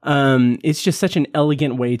 it's just such an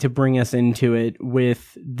elegant way to bring us into it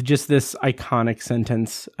with just this iconic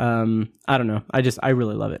sentence. I don't know. I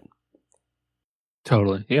really love it.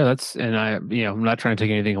 Totally. Yeah, I'm not trying to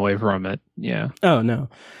take anything away from it. Yeah. Oh, no.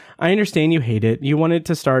 I understand you hate it. You wanted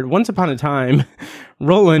to start Once Upon a Time,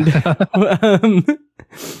 Roland.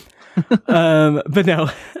 But no.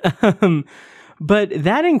 But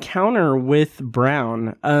that encounter with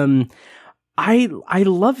Brown, I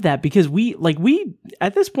love that because we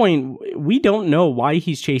at this point we don't know why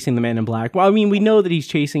he's chasing the Man in Black. Well, I mean, we know that he's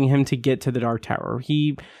chasing him to get to the Dark Tower.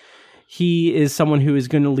 He is someone who is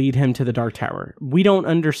going to lead him to the Dark Tower. We don't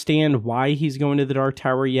understand why he's going to the Dark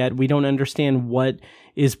Tower yet. We don't understand what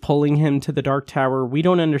is pulling him to the Dark Tower. We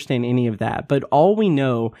don't understand any of that. But all we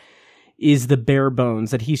know is the bare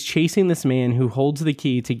bones, that he's chasing this man who holds the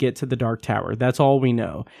key to get to the Dark Tower. That's all we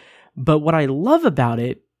know. But what I love about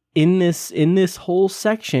it in this whole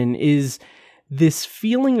section is this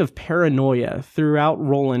feeling of paranoia throughout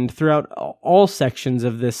Roland, throughout all sections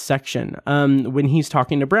of this section. When he's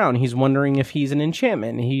talking to Brown, he's wondering if he's an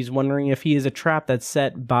enchantment. He's wondering if he is a trap that's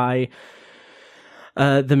set by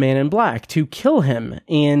the Man in Black to kill him.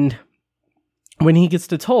 And when he gets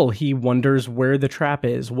to Tull, he wonders where the trap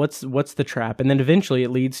is. What's the trap? And then eventually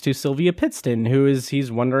it leads to Sylvia Pittston, he's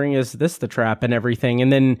wondering, is this the trap and everything?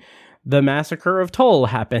 And then the massacre of Tull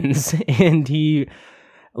happens, and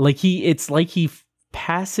it's like he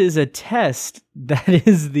passes a test that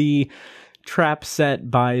is the trap set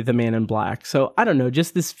by the Man in Black. So I don't know,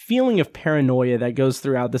 just this feeling of paranoia that goes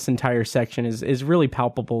throughout this entire section is really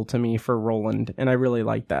palpable to me for Roland, and I really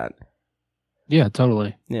like that. Yeah,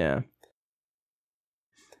 totally. Yeah.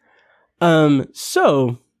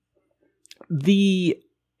 So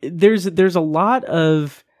there's a lot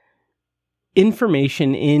of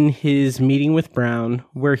information in his meeting with Brown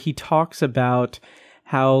where he talks about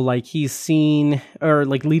how, like, he's seen, or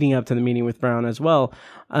like leading up to the meeting with Brown as well.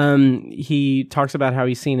 He talks about how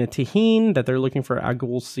he's seen a Taheen, that they're looking for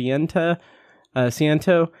Agul Ciento.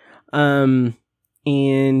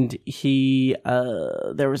 And he,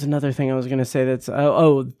 there was another thing I was going to say that's,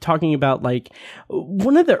 talking about, like,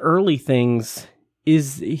 one of the early things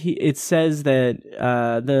is it says that,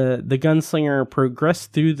 the gunslinger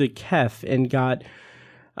progressed through the Khef and got,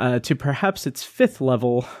 to perhaps its 5th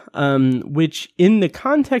level, which in the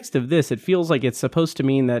context of this, it feels like it's supposed to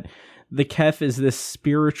mean that the Khef is this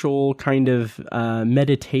spiritual kind of,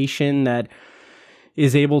 meditation that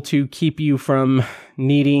is able to keep you from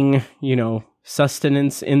needing,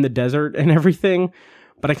 sustenance in the desert and everything.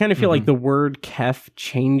 But I kind of feel like the word Khef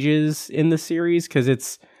changes in the series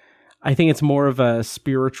because I think it's more of a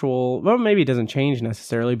spiritual, well, maybe it doesn't change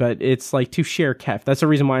necessarily, but it's like to share Khef. That's the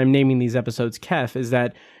reason why I'm naming these episodes Khef, is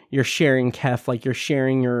that you're sharing Khef, like you're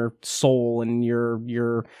sharing your soul and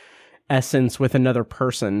your essence with another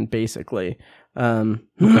person, basically.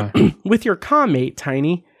 With your commate,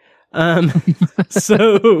 Tiny.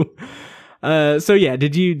 So yeah,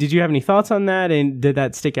 did you have any thoughts on that, and did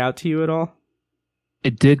that stick out to you at all?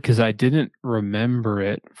 It did, because I didn't remember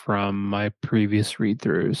it from my previous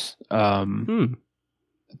read-throughs.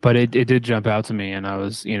 But it did jump out to me, and I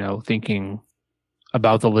was, thinking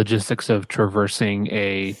about the logistics of traversing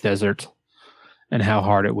a desert and how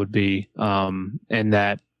hard it would be. And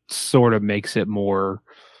that sort of makes it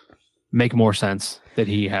make more sense that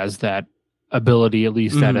he has that ability, at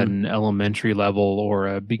least at an elementary level or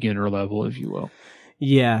a beginner level, if you will.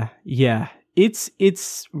 Yeah.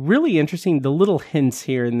 It's really interesting, the little hints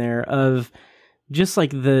here and there of just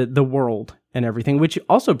like the world and everything, which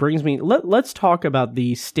also brings me, let's talk about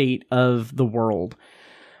the state of the world.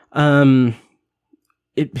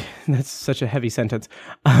 That's such a heavy sentence.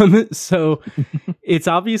 So it's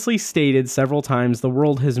obviously stated several times the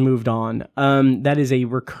world has moved on. That is a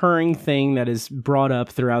recurring thing that is brought up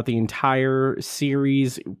throughout the entire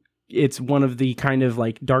series. It's one of the kind of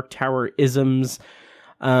like Dark Tower isms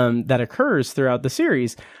that occurs throughout the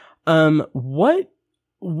series. What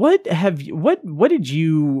did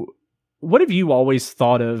you what have you always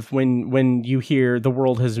thought of when you hear the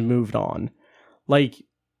world has moved on? Like,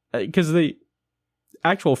 because the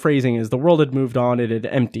actual phrasing is the world had moved on, it had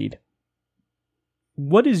emptied.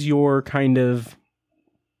 What is your kind of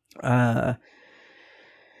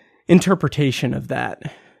interpretation of that?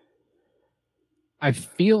 I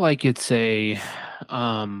feel like it's at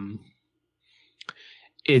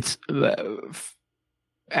its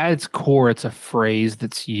core, it's a phrase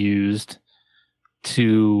that's used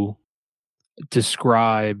to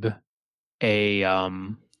describe a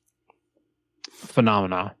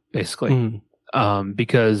phenomena, basically.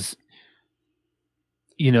 Because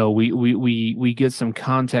we get some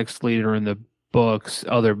context later in the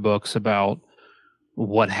other books about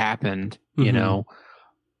what happened,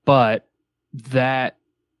 but that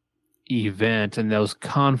event and those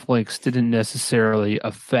conflicts didn't necessarily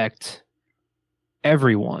affect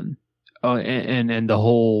everyone and the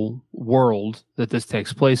whole world that this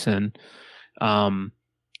takes place in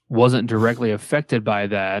wasn't directly affected by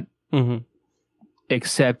that,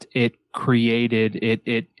 except it created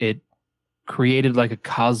like a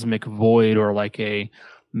cosmic void, or like a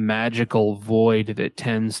magical void that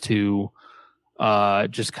tends to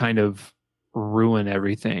just kind of ruin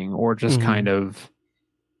everything, or just kind of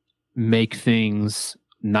make things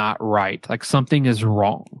not right. Like something is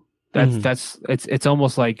wrong. It's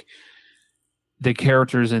almost like the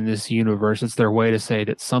characters in this universe, it's their way to say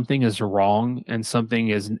that something is wrong, and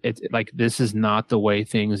it's like, this is not the way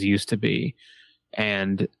things used to be,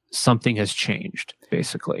 and something has changed,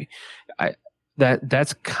 basically.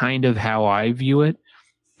 That's kind of how I view it.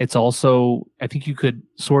 It's also, I think you could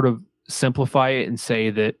sort of simplify it and say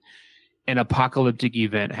that an apocalyptic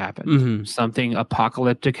event happened. Something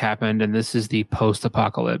apocalyptic happened, and this is the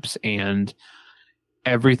post-apocalypse, and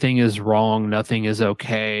everything is wrong. Nothing is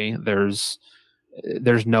okay. There's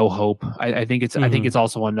no hope. I think it's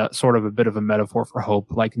also sort of a bit of a metaphor for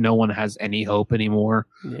hope. Like, no one has any hope anymore.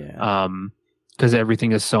 Yeah. Because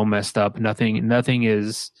everything is so messed up. Nothing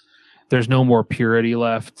is. There's no more purity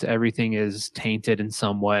left. Everything is tainted in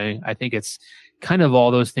some way. I think it's kind of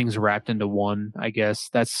all those things wrapped into one, I guess.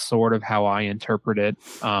 That's sort of how I interpret it.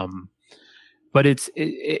 But it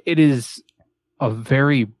is a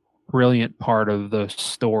very brilliant part of the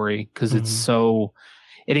story, because it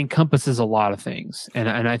encompasses a lot of things. And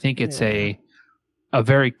I think it's a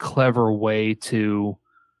very clever way to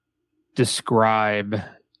describe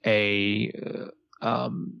a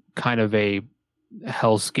kind of a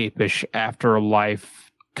hellscape-ish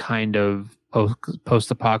afterlife kind of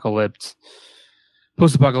post-apocalyptic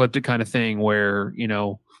kind of thing, where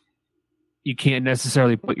you can't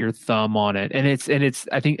necessarily put your thumb on it. And it's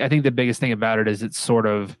I think the biggest thing about it is it's sort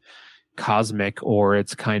of cosmic, or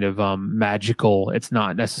it's kind of magical. It's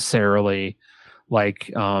not necessarily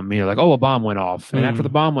like like, oh, a bomb went off, and after the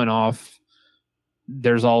bomb went off,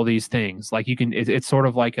 there's all these things. Like, it's sort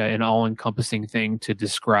of like an all-encompassing thing to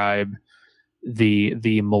describe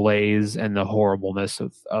the malaise and the horribleness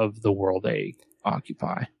of the world they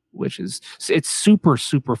occupy, which is, it's super,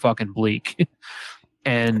 super fucking bleak.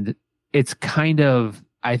 And it's kind of,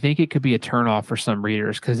 I think it could be a turnoff for some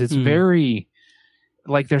readers, because it's very,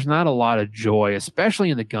 like, there's not a lot of joy,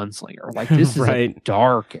 especially in the Gunslinger. Like, this is a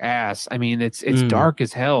dark ass. I mean, it's dark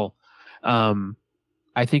as hell.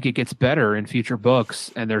 I think it gets better in future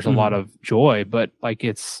books, and there's a lot of joy, but like,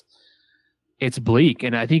 it's bleak.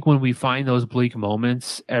 And I think when we find those bleak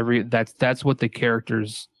moments, that's what the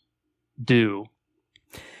characters do.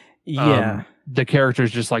 Yeah. The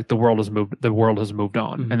characters just like, the world has moved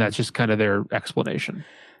on, and that's just kind of their explanation.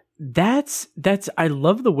 That's I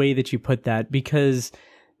love the way that you put that, because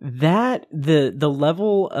that the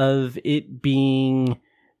level of it being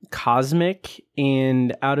cosmic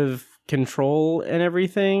and out of control and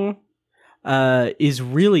everything is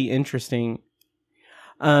really interesting.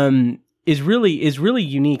 Is really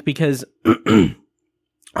unique, because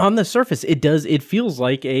on the surface it feels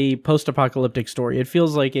like a post-apocalyptic story. It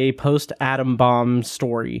feels like a post-atom bomb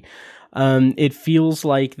story. It feels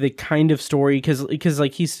like the kind of story, because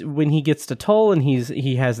like, when he gets to Tull and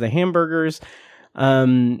he has the hamburgers,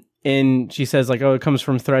 and she says like, oh, it comes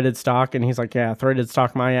from threaded stock, and he's like, yeah, threaded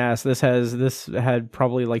stock my ass. This had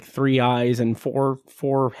probably like 3 eyes and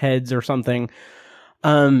four heads or something.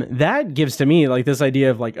 That gives to me like this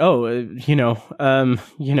idea of like, oh,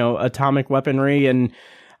 atomic weaponry and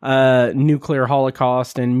nuclear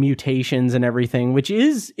holocaust and mutations and everything, which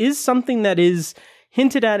is something that is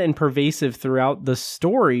hinted at and pervasive throughout the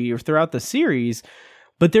story or throughout the series.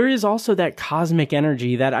 But there is also that cosmic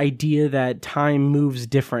energy, that idea that time moves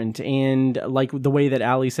different. And like the way that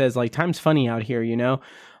Allie says, like, time's funny out here,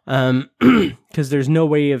 because there's no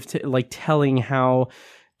way of telling how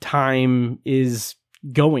time is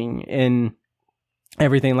going and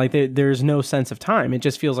everything. Like there's no sense of time. It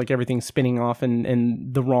just feels like everything's spinning off in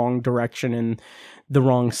the wrong direction and the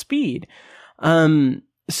wrong speed.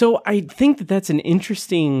 So I think that that's an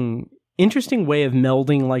interesting way of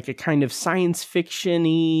melding like a kind of science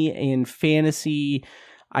fiction-y and fantasy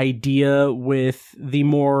idea with the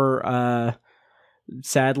more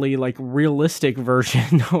sadly like realistic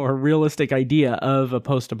version or realistic idea of a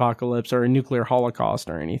post-apocalypse or a nuclear holocaust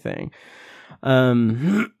or anything.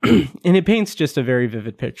 And it paints just a very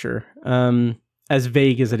vivid picture, as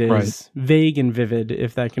vague as it is. Right. Vague and vivid,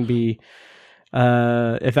 if that can be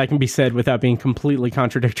said without being completely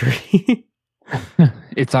contradictory.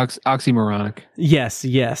 It's oxymoronic.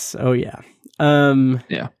 Yes. Oh yeah.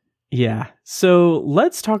 Yeah. So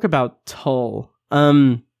let's talk about Tull.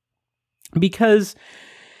 Because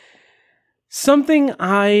something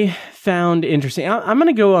I found interesting, I'm going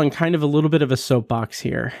to go on kind of a little bit of a soapbox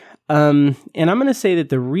here. And I'm going to say that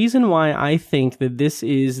the reason why I think that this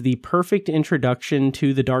is the perfect introduction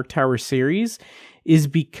to the Dark Tower series is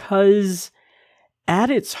because at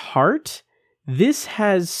its heart, this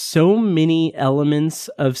has so many elements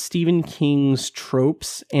of Stephen King's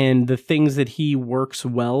tropes and the things that he works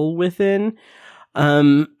well within,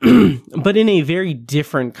 but in a very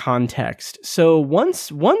different context. So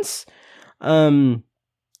once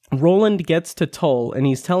Roland gets to Tull and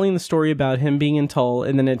he's telling the story about him being in Tull,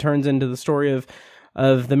 and then it turns into the story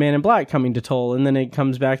of the Man in Black coming to Tull, and then it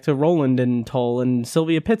comes back to Roland and Tull and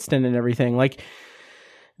Sylvia Pittston and everything. Like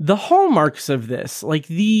the hallmarks of this, like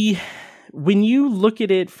when you look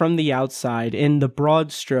at it from the outside in the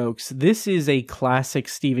broad strokes, this is a classic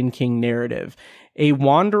Stephen King narrative. A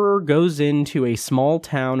wanderer goes into a small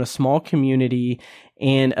town, a small community,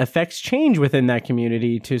 and affects change within that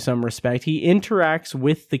community to some respect. He interacts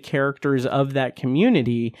with the characters of that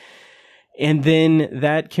community, and then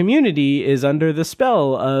that community is under the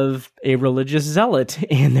spell of a religious zealot,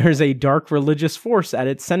 and there's a dark religious force at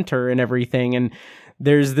its center and everything, and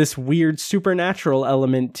there's this weird supernatural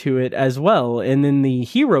element to it as well. And then the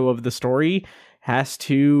hero of the story has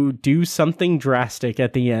to do something drastic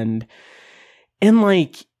at the end. And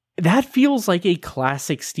like, that feels like a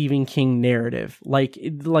classic Stephen King narrative. Like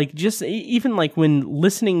just even like when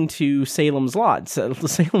listening to Salem's Lot,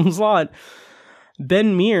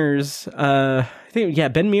 Ben Mears,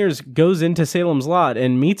 Ben Mears goes into Salem's Lot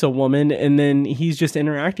and meets a woman, and then he's just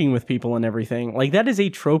interacting with people and everything. Like, that is a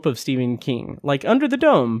trope of Stephen King. Like, Under the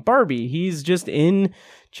Dome, Barbie, he's just in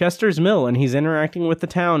Chester's Mill and he's interacting with the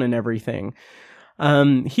town and everything.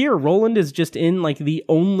 Here, Roland is just in like the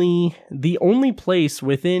only place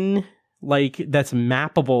within like that's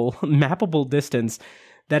mappable distance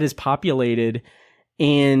that is populated,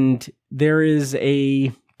 and there is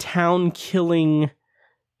a town killing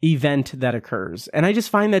event that occurs. And I just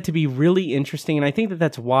find that to be really interesting, and I think that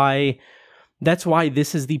that's why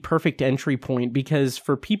this is the perfect entry point, because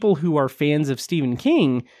for people who are fans of Stephen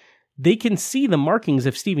King, they can see the markings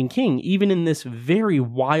of Stephen King even in this very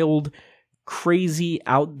wild, crazy,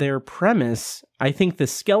 out there premise. I think the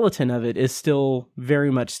skeleton of it is still very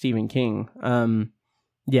much Stephen King.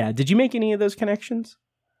 Did you make any of those connections?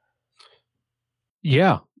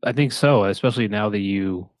 Yeah, I think so, especially now that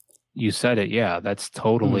you said it. Yeah, that's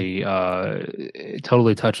totally it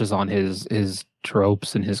totally touches on his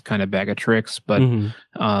tropes and his kind of bag of tricks. But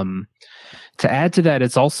to add to that,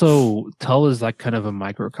 it's also, Tull is like kind of a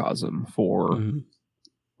microcosm for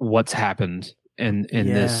what's happened in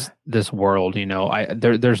this world. You know,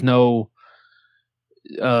 there's no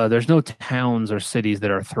towns or cities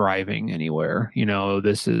that are thriving anywhere. You know,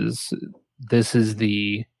 this is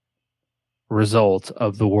the result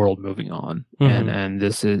of the world moving on, and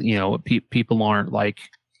this is, you know, people aren't like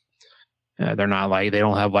they're not like, they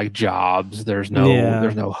don't have like jobs. There's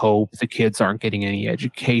no hope. The kids aren't getting any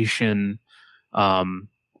education.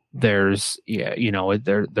 There's no,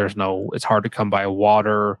 it's hard to come by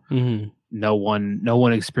water. No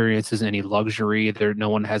one experiences any luxury. No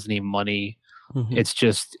one has any money. It's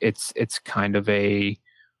just it's kind of a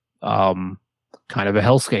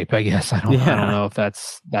hellscape, I guess. I don't know if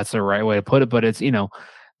that's the right way to put it, but it's, you know,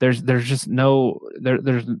 there's just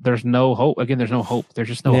there's no hope. Again, there's no hope. There's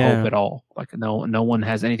just no hope at all. Like no one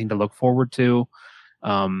has anything to look forward to.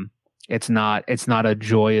 It's not a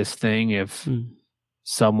joyous thing if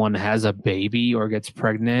someone has a baby or gets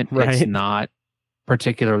pregnant. Right. It's not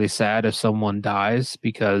particularly sad if someone dies,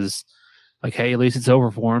 because like, hey, at least it's over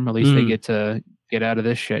for them. At least they get to get out of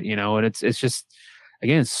this shit, you know. And it's just,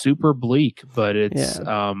 again, super bleak, but it's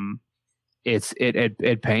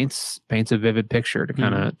it paints a vivid picture to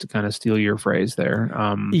kind of steal your phrase there.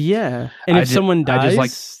 Yeah, and if someone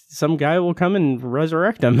dies, some guy will come and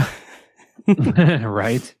resurrect him.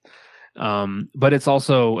 Right. But it's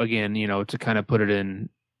also, again, to kind of put it in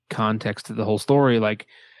context to the whole story, like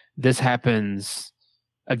this happens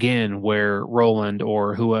again where Roland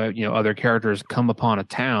or who other characters come upon a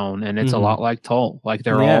town, and it's a lot like Tull. Like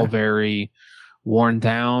they're all very worn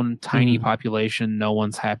down, tiny population. No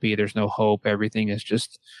one's happy. There's no hope. Everything is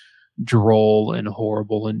just droll and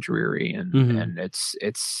horrible and dreary. And it's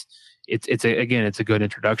a good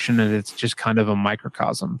introduction, and it's just kind of a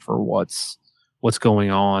microcosm for what's going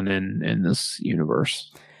on in this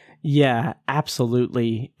universe. Yeah,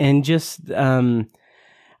 absolutely. And just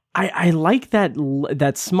I like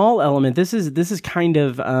that small element. This is kind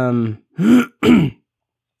of I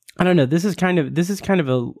don't know. This is kind of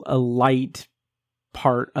a light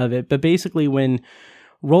part of it. But basically, when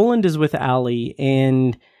Roland is with Allie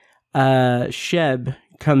and Sheb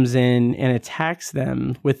comes in and attacks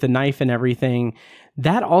them with the knife and everything,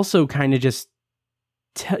 that also kind of just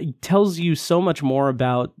tells you so much more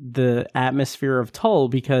about the atmosphere of Tull,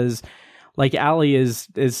 because like Allie is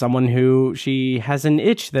someone who she has an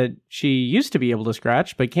itch that she used to be able to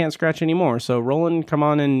scratch but can't scratch anymore. So Roland, come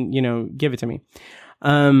on and give it to me.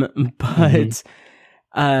 But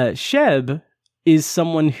Sheb is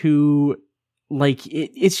someone who, like,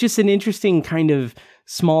 it's just an interesting kind of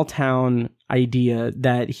small town idea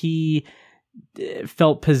that he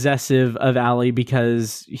felt possessive of Allie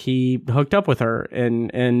because he hooked up with her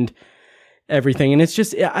and everything. And it's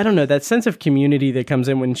just, I don't know, that sense of community that comes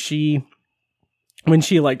in when she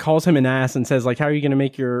like calls him an ass and says like, how are you going to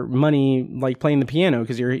make your money like playing the piano?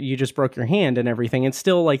 Cause you just broke your hand and everything. It's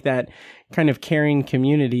still like that kind of caring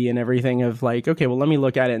community and everything of like, okay, well, let me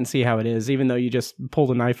look at it and see how it is, even though you just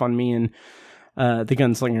pulled a knife on me and the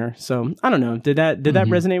Gunslinger. So I don't know. Did that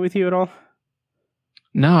resonate with you at all?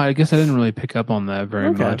 No, I guess I didn't really pick up on that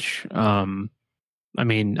very much. I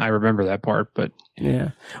mean, I remember that part, but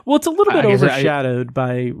yeah. Well, it's a little bit overshadowed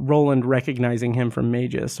by Roland recognizing him from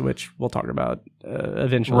Magus, which we'll talk about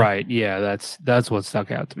eventually. Right. Yeah, that's what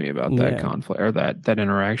stuck out to me about that conflict or that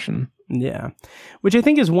interaction. Yeah, which I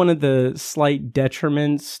think is one of the slight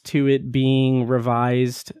detriments to it being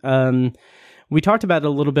revised. We talked about it a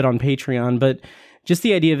little bit on Patreon, but just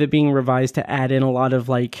the idea of it being revised to add in a lot of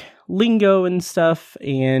like lingo and stuff,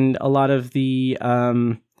 and a lot of the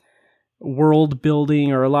world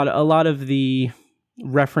building, or a lot of the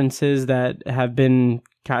references that have been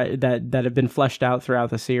that have been fleshed out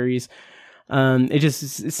throughout the series. It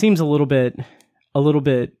seems a little bit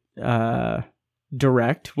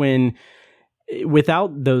direct when,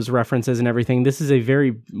 without those references and everything, this is a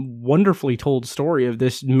very wonderfully told story of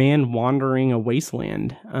this man wandering a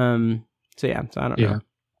wasteland. So I don't know,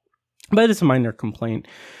 but it's a minor complaint.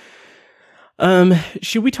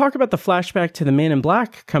 Should we talk about the flashback to the Man in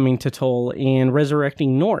Black coming to Tull and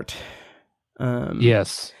resurrecting Nort?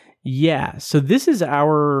 Yes. Yeah. So this is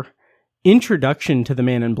our introduction to the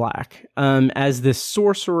Man in Black, as this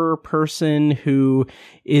sorcerer person who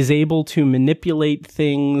is able to manipulate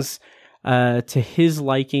things to his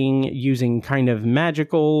liking using kind of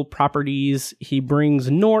magical properties. He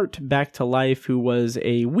brings Nort back to life, who was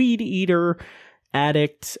a weed eater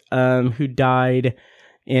addict who died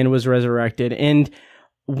and was resurrected. And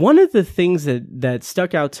one of the things that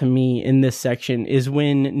stuck out to me in this section is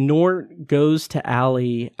when Nort goes to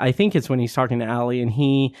Allie. I think it's when he's talking to Allie, and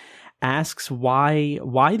he asks why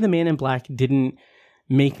the Man in Black didn't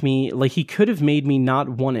make me, like, he could have made me not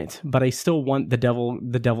want it, but I still want the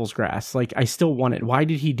devil's grass. Like, I still want it. Why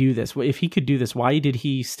did he do this? If he could do this, why did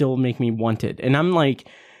he still make me want it? And I'm like,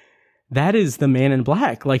 that is the Man in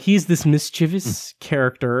Black. Like, he's this mischievous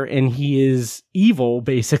character, and he is evil,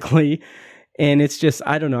 basically. And it's just,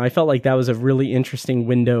 I don't know. I felt like that was a really interesting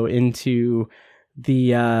window into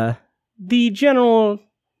the general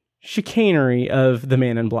chicanery of the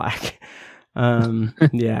Man in Black.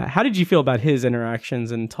 Yeah. How did you feel about his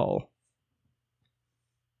interactions in Tull?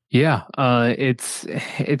 Yeah. I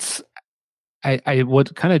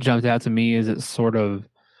what kind of jumped out to me is it sort of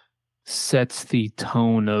sets the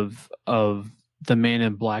tone of the Man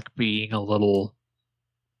in Black being a little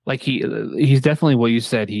like he's definitely what you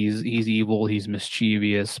said. He's evil, he's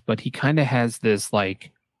mischievous, but he kind of has this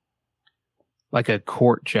like a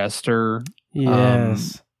court jester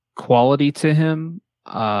quality to him.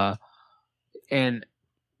 And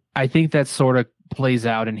I think that sort of plays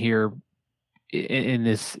out in here in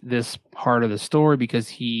this part of the story,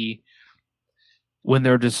 because when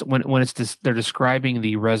they're describing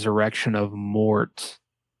the resurrection of Mort,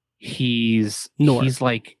 he's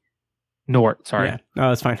like Nort, sorry. Yeah. Oh,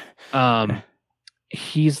 that's fine.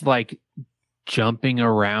 He's like jumping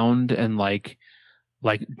around and like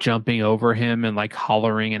jumping over him and like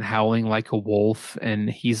hollering and howling like a wolf, and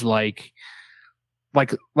he's like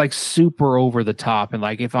super over the top. And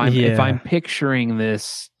like if I'm picturing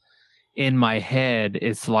this in my head,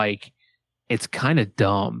 it's like it's kind of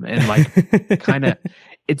dumb and like kind of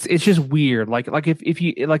it's just weird. Like if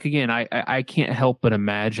you like, again, I can't help but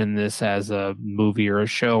imagine this as a movie or a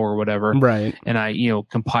show or whatever, right? And I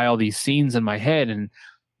compile these scenes in my head, and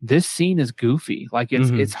this scene is goofy. Like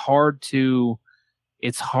it's hard to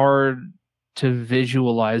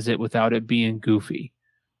visualize it without it being goofy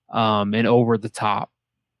and over the top.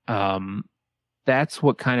 That's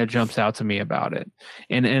what kind of jumps out to me about it,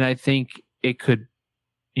 and I think it could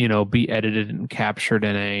be edited and captured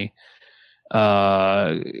in a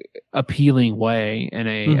appealing way, in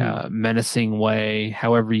a menacing way,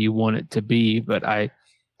 however you want it to be. But I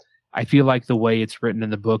feel like the way it's written in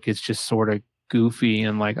the book is just sort of goofy,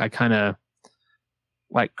 and like I kind of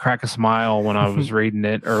like crack a smile when I was reading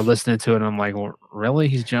it or listening to it. And I'm like, well, really?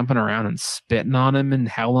 He's jumping around and spitting on him and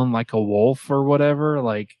howling like a wolf or whatever.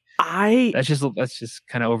 Like that's just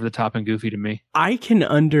kind of over the top and goofy to me. I can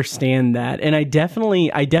understand that. And I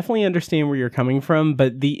definitely understand where you're coming from.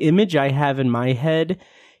 But the image I have in my head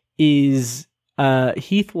is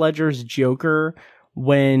Heath Ledger's Joker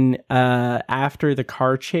when after the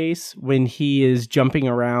car chase, when he is jumping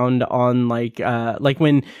around on like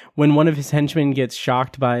when one of his henchmen gets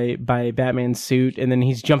shocked by Batman's suit, and then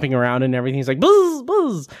he's jumping around and everything. He's like buzz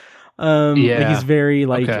buzz. Like he's very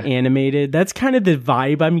animated. That's kind of the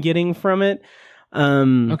vibe I'm getting from it.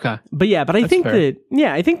 Okay. But I think fair.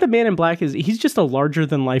 I think the Man in Black he's just a larger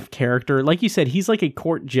than life character. Like you said, he's like a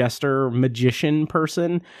court jester, magician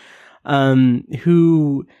person,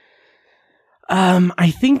 who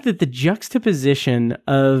I think that the juxtaposition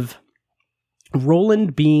of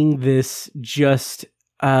Roland being this just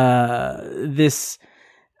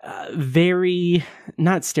very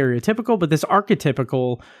not stereotypical, but this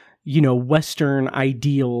archetypical, Western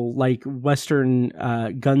ideal, like Western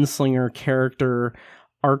gunslinger character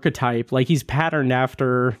archetype. Like he's patterned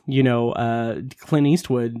after, Clint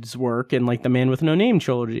Eastwood's work and like the Man with No Name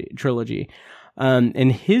trilogy.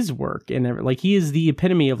 And his work, and like he is the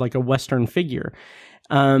epitome of like a Western figure.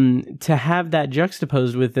 To have that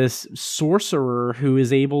juxtaposed with this sorcerer who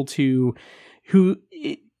is able to, who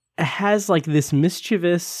has like this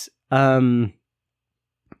mischievous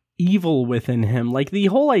evil within him. Like the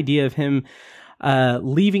whole idea of him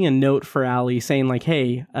leaving a note for Allie saying like,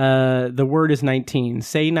 hey, the word is 19.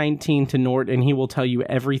 Say 19 to Nort and he will tell you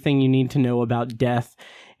everything you need to know about death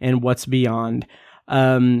and what's beyond.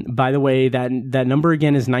 By the way, that number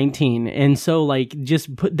again is 19. And so like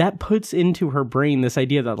puts into her brain this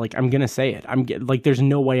idea that like, I'm going to say it. There's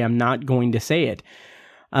no way I'm not going to say it.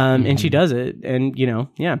 And she does it. And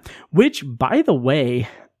which by the way,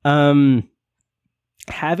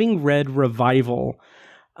 having read Revival,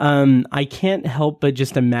 I can't help but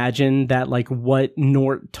just imagine that like what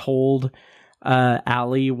Nort told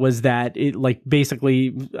Allie was that it like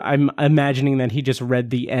basically I'm imagining that he just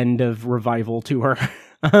read the end of Revival to her.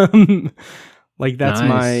 Like that's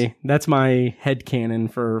nice. that's my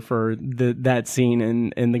headcanon for that scene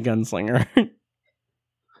in the Gunslinger.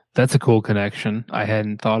 That's a cool connection. I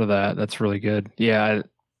hadn't thought of that. That's really good. Yeah.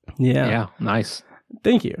 Nice.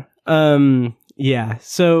 Thank you.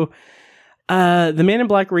 So the Man in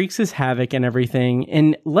Black wreaks his havoc and everything.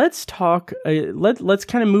 And let's talk, let's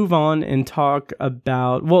kind of move on and talk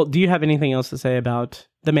about, well, do you have anything else to say about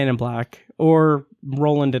the Man in Black or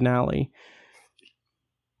Roland and Allie?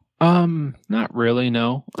 Not really,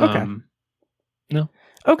 no. Okay. No.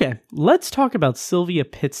 Okay, let's talk about Sylvia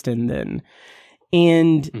Pittston then.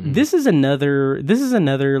 And this is another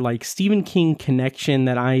like Stephen King connection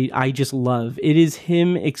that I just love. It is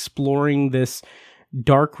him exploring this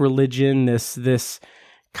dark religion, this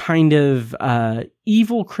kind of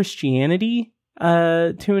evil Christianity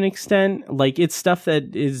to an extent. Like it's stuff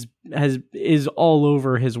that is all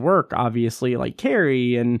over his work, obviously, like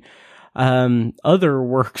Carrie and other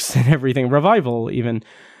works and everything, Revival even.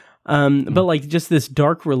 But like just this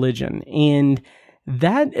dark religion, and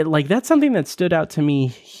that's something that stood out to me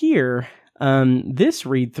here. This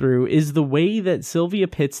read through is the way that Sylvia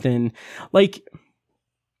Pittston, like,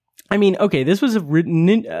 I mean, okay, this was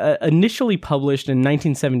initially published in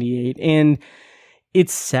 1978, and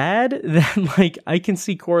it's sad that like I can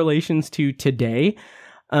see correlations to today,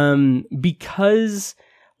 because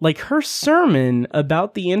like her sermon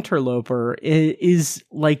about the interloper is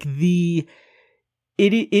like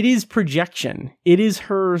it is projection. It is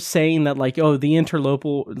her saying that, like, oh, the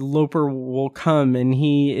interloper will come and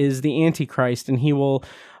he is the Antichrist and he will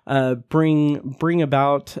bring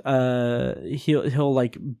about he'll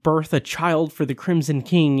like birth a child for the Crimson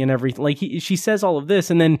King and everything. Like she says all of this,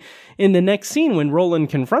 and then in the next scene when Roland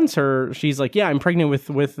confronts her, she's like, yeah, I'm pregnant with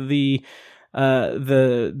the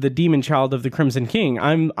demon child of the Crimson King.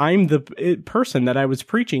 I'm the person that I was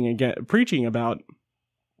preaching about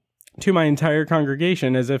to my entire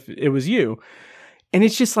congregation as if it was you. And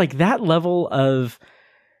it's just like that level of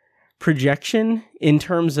projection in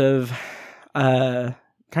terms of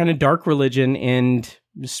kind of dark religion and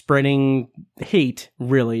spreading hate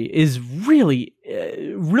really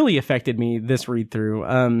affected me this read through.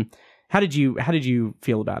 How did you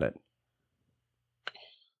feel about it?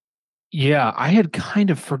 Yeah, I had kind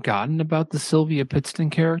of forgotten about the Sylvia Pittston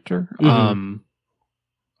character. Mm-hmm.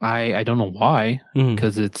 I don't know why,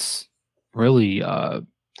 because it's really kind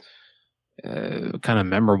of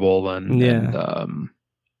memorable and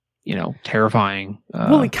terrifying.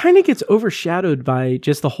 Well, it kind of gets overshadowed by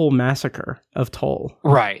just the whole massacre of Toll.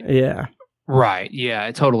 Right. Yeah. Right.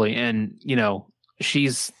 Yeah, totally. And,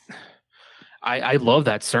 I love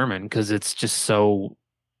that sermon because it's just so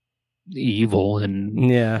evil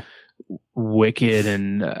and wicked,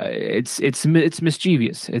 and it's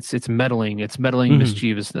mischievous. It's meddling. It's meddling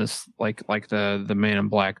mischievousness like the Man in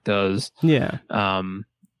Black does. Yeah.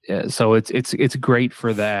 So it's great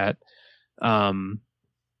for that.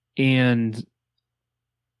 And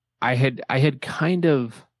I had kind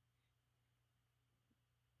of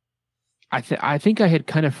I think I had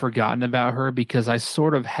kind of forgotten about her because I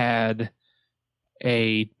sort of had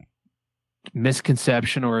a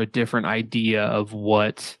misconception or a different idea of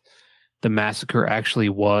what the massacre actually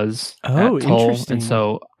was. Oh, at Tull. interesting. And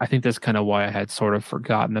so I think that's kind of why I had sort of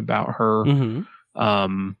forgotten about her.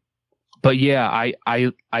 Mm-hmm. But yeah,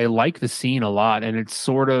 I like the scene a lot, and it's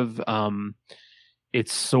sort of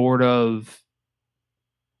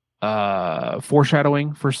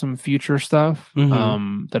foreshadowing for some future stuff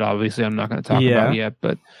that obviously I'm not going to talk about yet.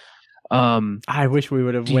 But I wish we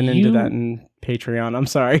would have went into that in Patreon. I'm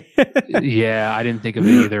sorry. Yeah, I didn't think of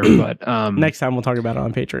it either. But next time we'll talk about it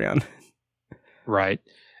on Patreon. Right.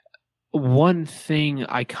 One thing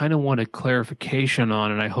I kind of want a clarification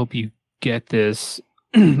on, and I hope you get this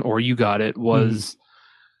or you got it, was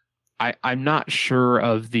I'm not sure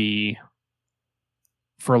of the,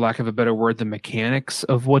 for lack of a better word, the mechanics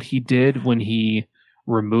of what he did when he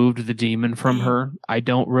removed the demon from her. I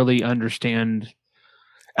don't really understand.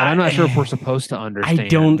 And I'm not sure if we're supposed to understand. I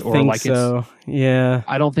don't think so. Yeah.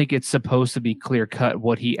 I don't think it's supposed to be clear cut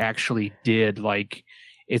what he actually did. Like,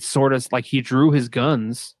 it's sort of like he drew his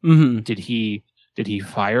guns. Mm-hmm. Did he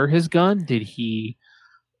fire his gun? Did he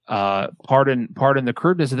pardon the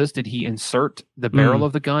crudeness of this? Did he insert the barrel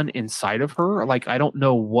of the gun inside of her? Like, I don't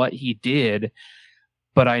know what he did,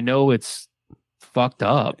 but I know it's fucked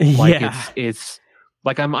up. Like, it's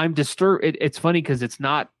like I'm disturbed. It's funny because it's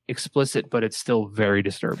not explicit, but it's still very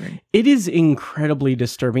disturbing. It is incredibly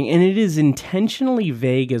disturbing, and it is intentionally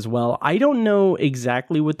vague as well. I don't know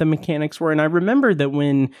exactly what the mechanics were, and I remember that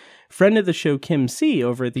when friend of the show Kim C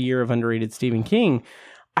over at the Year of Underrated Stephen King,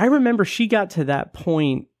 I remember she got to that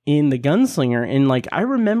point in the Gunslinger, and like I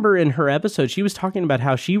remember in her episode she was talking about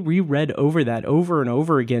how she reread over that over and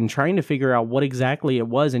over again, trying to figure out what exactly it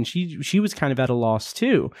was, and she was kind of at a loss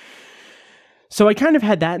too. So I kind of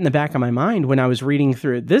had that in the back of my mind when I was reading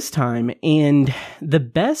through it this time, and the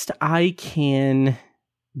best I can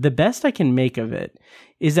make of it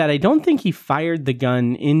is that I don't think he fired the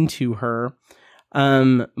gun into her,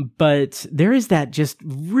 but there is that just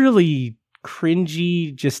really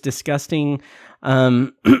cringy, just disgusting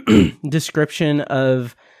description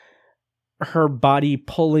of her body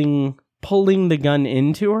pulling the gun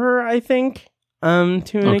into her, I think, to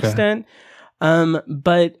an extent.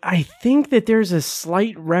 But I think that there's a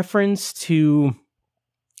slight reference to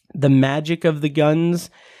the magic of the guns,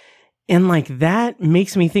 and like that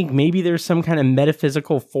makes me think maybe there's some kind of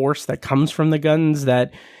metaphysical force that comes from the guns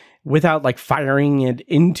that, without like firing it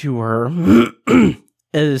into her,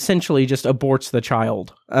 essentially just aborts the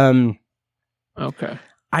child. Okay.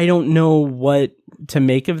 I don't know what to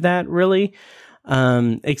make of that really,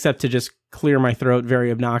 except to just clear my throat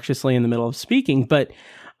very obnoxiously in the middle of speaking, but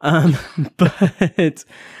I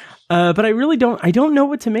really don't know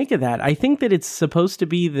what to make of that. I think that it's supposed to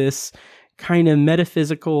be this kind of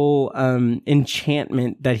metaphysical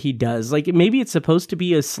enchantment that he does. Like maybe it's supposed to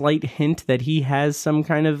be a slight hint that he has some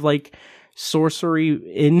kind of like sorcery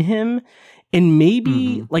in him. And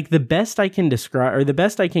maybe like the best I can describe, or the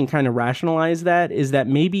best I can kind of rationalize that, is that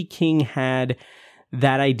maybe King had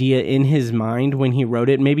that idea in his mind when he wrote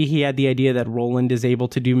it. Maybe he had the idea that Roland is able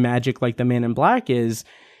to do magic like the Man in Black is,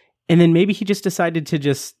 and then maybe he just decided to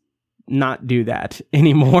just not do that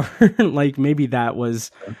anymore. Like maybe that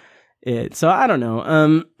was it. So I don't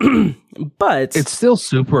know. But it's still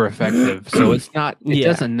super effective. So it's not, it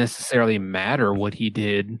doesn't necessarily matter what he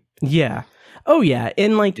did. Yeah. Oh yeah.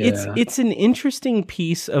 And like, it's an interesting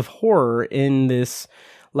piece of horror in this,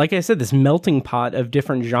 like I said, this melting pot of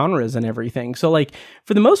different genres and everything. So like,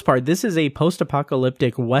 for the most part, this is a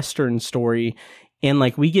post-apocalyptic Western story. And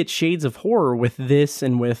like, we get shades of horror with this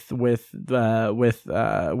and with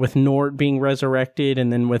Nort being resurrected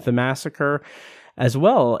and then with the massacre as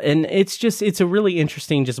well. And it's a really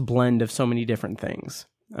interesting just blend of so many different things.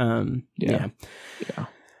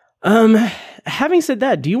 Having said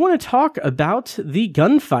that, do you want to talk about the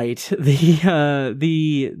gunfight,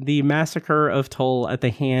 the massacre of Tull at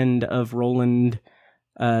the hand of Roland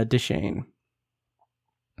Deschain?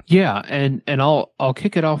 Yeah, and I'll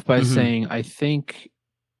kick it off by saying I think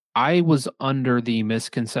I was under the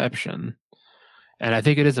misconception, and I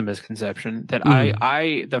think it is a misconception, that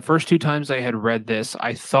I the first 2 times I had read this,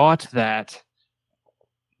 I thought that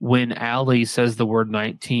when Allie says the word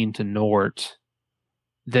 19 to Nort,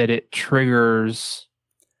 that it triggers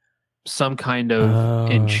some kind of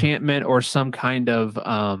enchantment or some kind of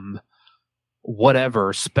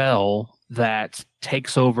whatever spell that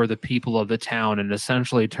takes over the people of the town and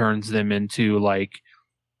essentially turns them into like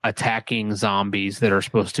attacking zombies that are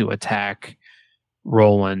supposed to attack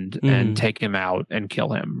Roland and take him out and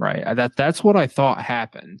kill him. Right. That's what I thought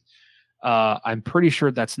happened. I'm pretty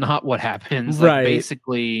sure that's not what happens. Like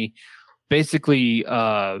basically,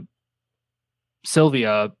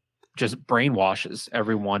 Sylvia just brainwashes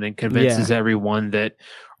everyone and convinces everyone that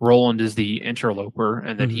Roland is the interloper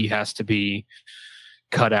and that he has to be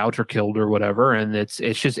cut out or killed or whatever. And it's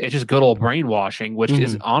just good old brainwashing, which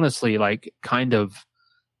is honestly like kind of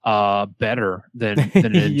better than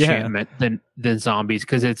an enchantment than zombies,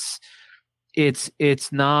 because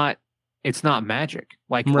it's not magic.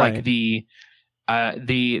 Like the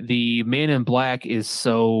Man in Black is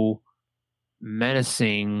so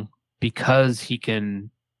menacing because he can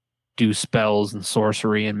do spells and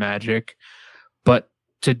sorcery and magic, but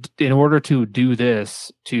in order to do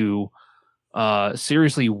this, to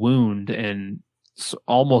seriously wound and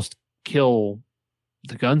almost kill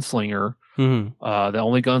the gunslinger, the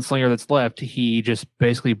only gunslinger that's left, he just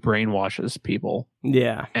basically brainwashes people.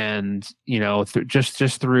 Yeah, and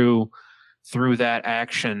just through that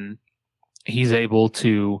action, he's able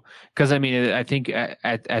to. Because I mean, I think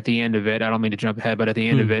at the end of it, I don't mean to jump ahead, but at the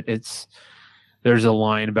end of it, there's a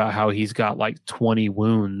line about how he's got like 20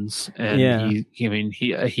 wounds, and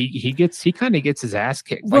he kind of gets his ass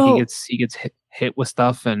kicked. Well, like he gets hit with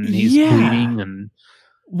stuff, and he's bleeding. And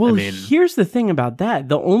here's the thing about that: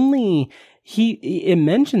 it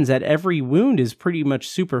mentions that every wound is pretty much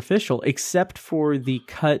superficial, except for the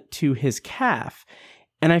cut to his calf,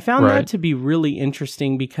 and I found that to be really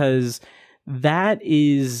interesting because that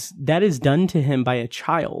is done to him by a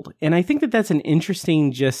child, and I think that that's an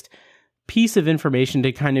interesting just piece of information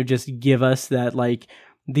to kind of just give us that like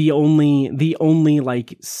the only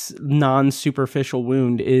like non-superficial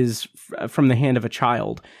wound is from the hand of a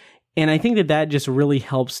child. And I think that just really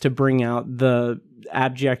helps to bring out the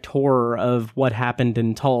abject horror of what happened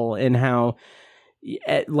in Tull and how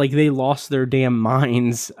like they lost their damn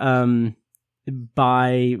minds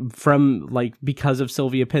because of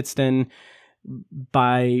Sylvia Pittston,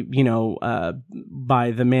 by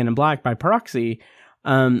the Man in Black, by proxy.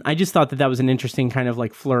 I just thought that was an interesting kind of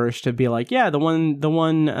like flourish to be like, the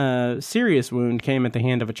one serious wound came at the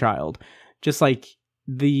hand of a child, just like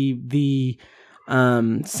the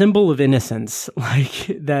symbol of innocence, like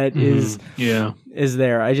that is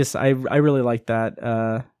there. I really like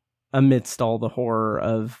that amidst all the horror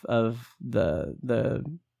of the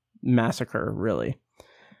massacre, really.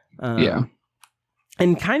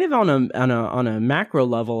 And kind of on a macro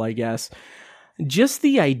level, I guess, just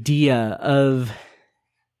the idea of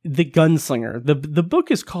the gunslinger. The book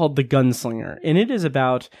is called The Gunslinger, and it is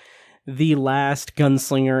about the last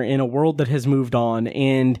gunslinger in a world that has moved on.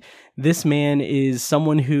 And this man is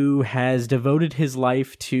someone who has devoted his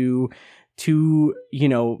life to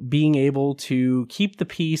being able to keep the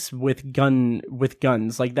peace with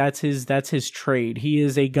guns. Like that's his trade. He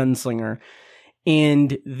is a gunslinger.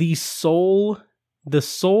 And the sole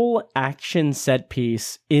action set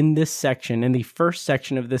piece in this section, in the first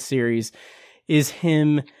section of this series, is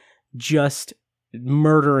him just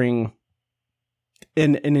murdering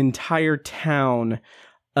an entire town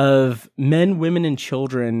of men, women, and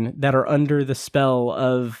children that are under the spell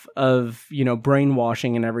of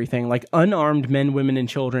brainwashing and everything. Like unarmed men, women, and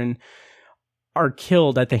children are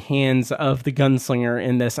killed at the hands of the gunslinger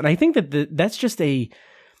in this. And I think that that's just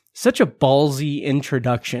such a ballsy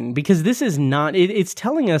introduction, because this is not, it's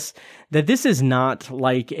telling us that this is not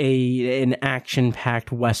like an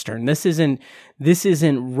action-packed Western. This isn't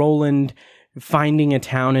Roland finding a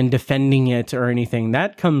town and defending it or anything.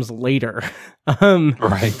 That comes later.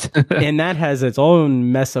 Right. And that has its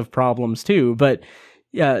own mess of problems too. But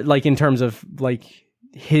yeah, like in terms of like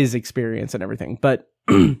his experience and everything. But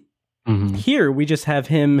here we just have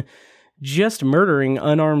him just murdering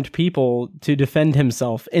unarmed people to defend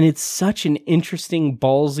himself. And it's such an interesting,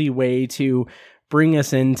 ballsy way to bring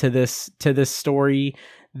us into this story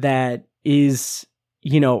that is,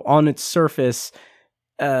 on its surface,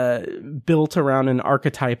 built around an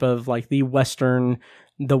archetype of like the Western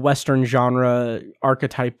genre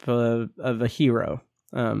archetype of a hero.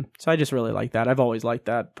 So I just really like that. I've always liked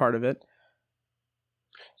that part of it.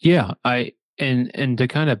 Yeah, and to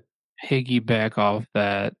kind of piggyback off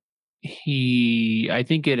that, I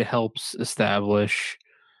think it helps establish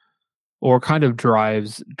or kind of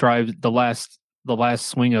drives the last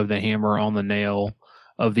swing of the hammer on the nail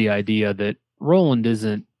of the idea that Roland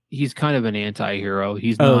he's kind of an anti-hero.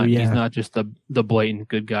 He's not just the blatant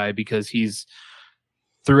good guy, because he's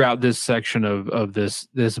throughout this section of this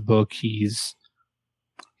book, he's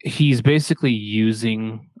basically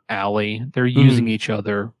using Allie. They're using each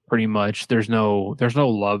other pretty much. There's no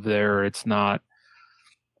love there. It's not.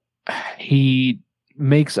 He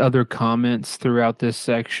makes other comments throughout this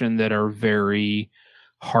section that are very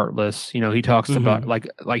heartless. He talks about like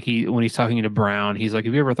when he's talking to Brown, he's like,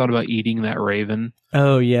 "Have you ever thought about eating that raven?"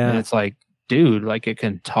 Oh yeah. And it's like, dude, like it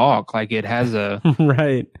can talk, like it has a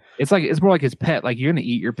right. It's more like his pet. Like you're gonna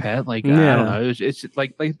eat your pet. Like I don't know. It's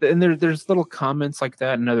like and there's little comments like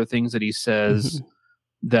that and other things that he says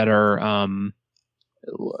that are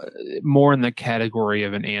more in the category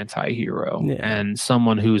of an anti-hero and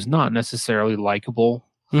someone who's not necessarily likable,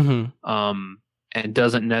 and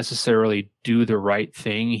doesn't necessarily do the right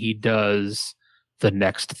thing. He does the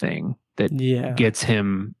next thing that gets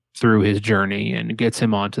him through his journey and gets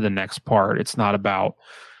him on to the next part. It's not about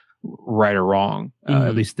right or wrong,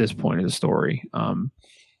 at least this point of the story.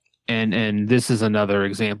 And this is another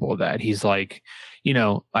example of that. He's like,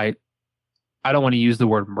 I don't want to use the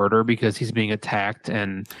word murder because he's being attacked,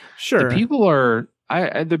 and the people are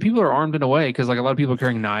armed in a way, because like a lot of people are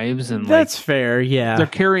carrying knives, and that's fair. Yeah, they're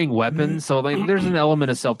carrying weapons, so like there's an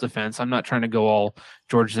element of self-defense. I'm not trying to go all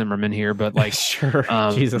George Zimmerman here, but like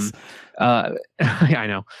Jesus, I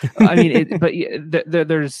know. I mean,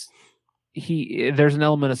 there's an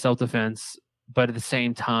element of self-defense, but at the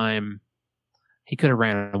same time, he could have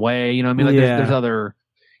ran away. I mean, like there's other.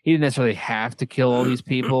 He didn't necessarily have to kill all these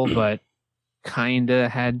people, but kinda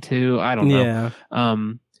had to. I don't know.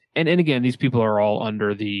 And again, these people are all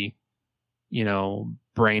under the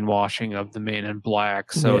brainwashing of the Man in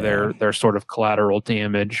Black, so they're sort of collateral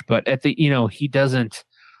damage. But at the he doesn't.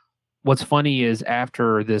 What's funny is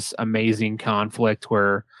after this amazing conflict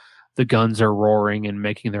where the guns are roaring and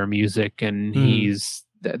making their music, and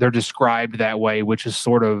they're described that way, which is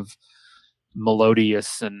sort of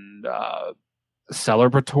melodious and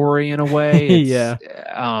celebratory in a way. It's,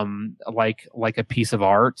 like a piece of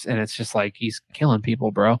art, and it's just like he's killing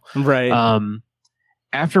people, bro. Right.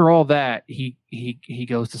 After all that, he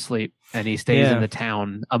goes to sleep, and he stays in the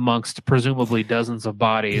town amongst presumably dozens of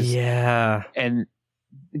bodies. Yeah. And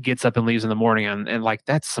gets up and leaves in the morning, and like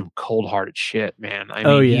that's some cold-hearted shit, man. I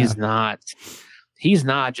mean, he's not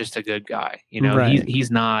just a good guy.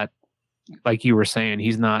 He's not, like you were saying,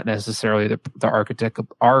 he's not necessarily the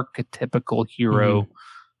archetypical hero,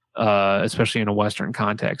 especially in a Western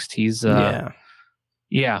context. He's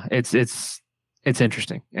it's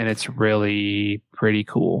interesting, and it's really pretty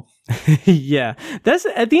cool. Yeah, that's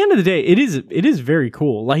at the end of the day, it is very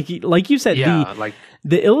cool. Like you said,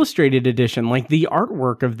 the illustrated edition, like the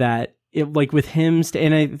artwork of that, like with him,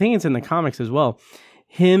 and I think it's in the comics as well.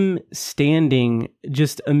 Him standing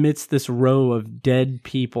just amidst this row of dead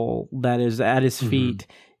people that is at his feet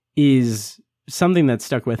is something that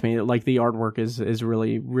stuck with me. Like the artwork is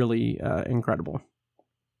really, really incredible.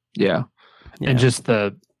 Yeah. And just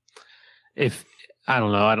I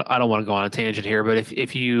don't know, I don't want to go on a tangent here, but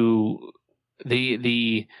if you,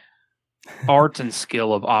 the art and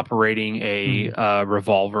skill of operating a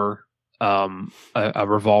revolver, a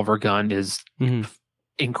revolver gun is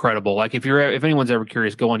incredible. Like if anyone's ever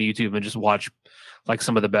curious, go on YouTube and just watch like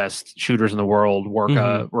some of the best shooters in the world work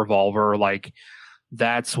a revolver. Like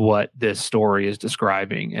that's what this story is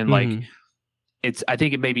describing. And like I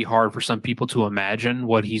think it may be hard for some people to imagine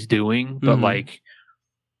what he's doing, but like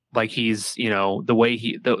he's, the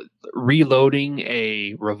way reloading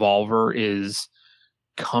a revolver is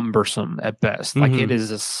cumbersome at best. Like it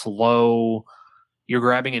is a slow, you're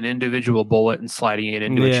grabbing an individual bullet and sliding it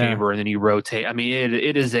into a chamber and then you rotate. I mean,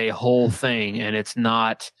 it is a whole thing, and it's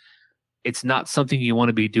not something you want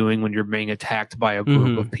to be doing when you're being attacked by a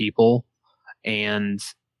group of people. And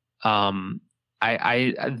the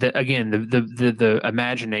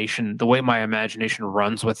imagination, the way my imagination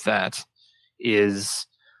runs with that is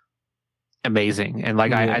amazing. And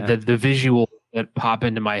like the visual that pop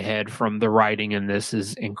into my head from the writing in this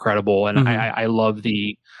is incredible. And I love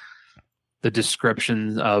the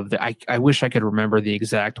descriptions of I wish I could remember the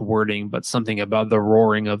exact wording, but something about the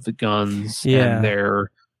roaring of the guns and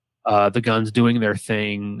their the guns doing their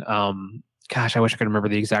thing. Gosh, I wish I could remember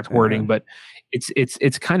the exact wording, but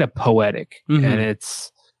it's kind of poetic, and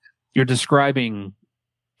you're describing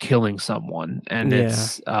killing someone, and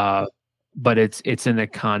but it's in the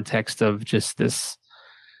context of just this,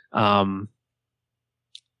 I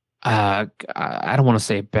don't want to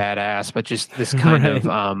say badass, but just this kind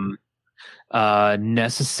of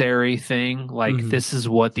necessary thing. Like this is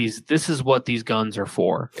what these guns are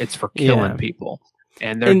for. It's for killing people,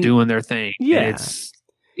 and they're doing their thing. Yeah. And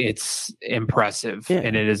it's impressive,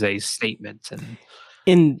 and it is a statement,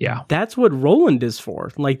 and that's what Roland is for.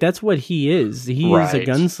 Like that's what he is. He is a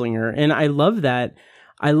gunslinger, and I love that.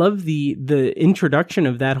 I love the introduction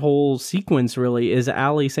of that whole sequence. Really, is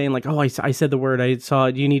Allie saying like, "Oh, I said the word. I saw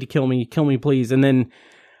it. You need to kill me, please." And then,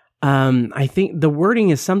 I think the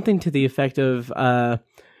wording is something to the effect of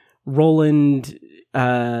Roland.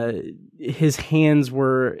 His hands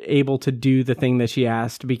were able to do the thing that she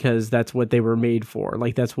asked because that's what they were made for.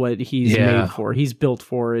 Like that's what he's made for. He's built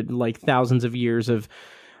for it. Like thousands of years of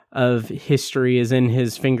history is in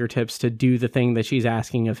his fingertips to do the thing that she's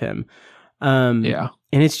asking of him. And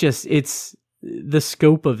it's the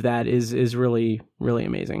scope of that is really, really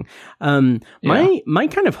amazing. My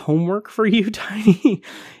kind of homework for you, Tiny,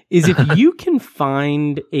 is if you can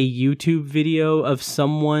find a YouTube video of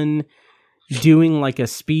someone doing like a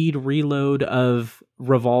speed reload of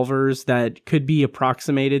revolvers that could be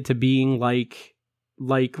approximated to being like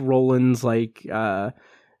Roland's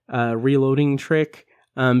reloading trick,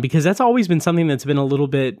 because that's always been something that's been a little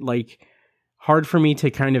bit like hard for me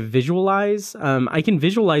to kind of visualize. I can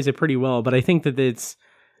visualize it pretty well, but I think that it's,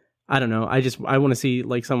 I don't know. I want to see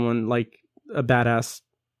like someone like a badass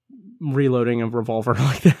reloading a revolver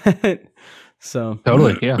like that. So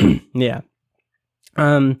totally. Yeah. Yeah.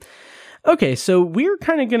 Okay, so we're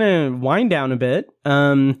kind of going to wind down a bit.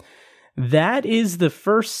 That is the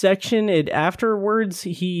first section. Afterwards,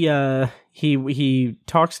 he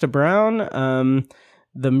talks to Brown.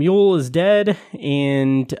 The mule is dead,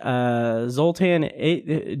 and Zoltan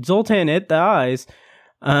ate the eyes.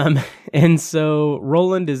 And so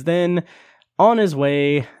Roland is then on his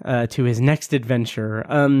way to his next adventure.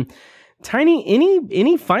 Tiny,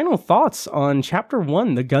 any final thoughts on Chapter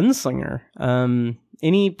 1, The Gunslinger?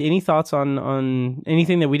 Any thoughts on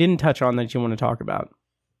anything that we didn't touch on that you want to talk about?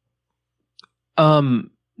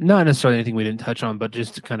 Not necessarily anything we didn't touch on, but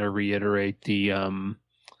just to kind of reiterate the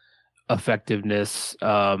effectiveness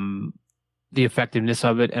of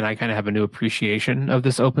it, and I kind of have a new appreciation of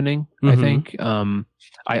this opening. I think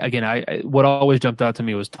I what always jumped out to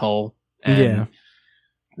me was Tull, and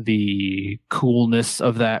the coolness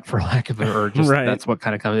of that, for lack of a word, that's what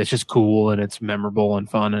kind of comes. It's just cool, and it's memorable and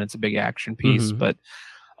fun, and it's a big action piece. But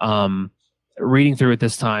reading through it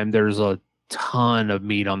this time, there's a ton of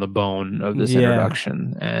meat on the bone of this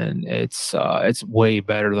introduction, and it's way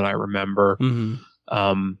better than I remember.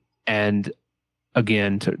 And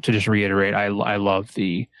again, to just reiterate, I love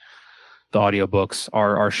the audiobooks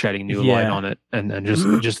are shedding new light on it, and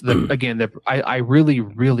just I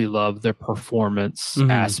really love the performance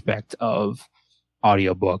aspect of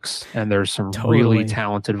audiobooks, and there's some really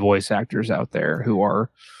talented voice actors out there who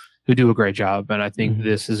do a great job, and I think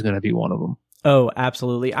this is going to be one of them. Oh,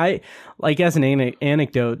 absolutely. I like, as an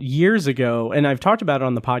anecdote, years ago, and I've talked about it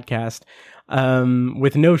on the podcast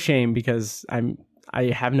with no shame, because I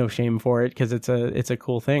have no shame for it, because it's a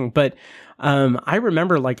cool thing. But I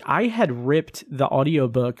remember, like, I had ripped the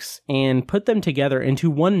audiobooks and put them together into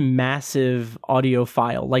one massive audio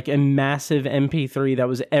file, like a massive MP3 that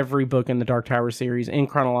was every book in the Dark Tower series in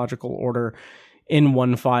chronological order in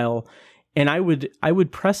one file. And I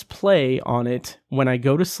would press play on it when I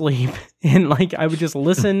go to sleep, and like I would just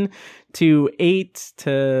listen to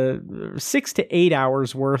 6 to 8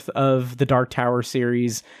 hours worth of the Dark Tower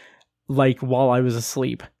series, like while I was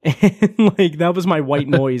asleep. And like that was my white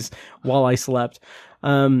noise while I slept.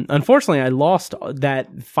 Unfortunately I lost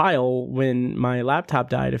that file when my laptop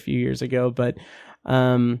died a few years ago, but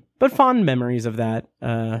fond memories of that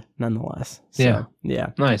nonetheless. So, yeah.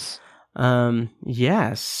 Nice.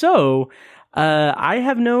 So I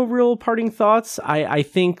have no real parting thoughts. I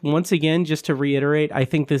think, once again, just to reiterate, I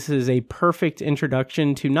think this is a perfect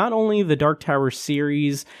introduction to not only the Dark Tower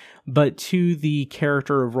series, but to the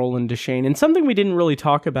character of Roland Deschain. And something we didn't really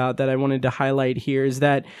talk about that I wanted to highlight here is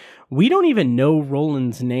that we don't even know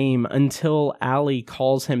Roland's name until Allie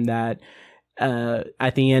calls him that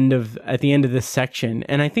at the end of this section.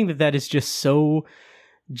 And I think that is just so,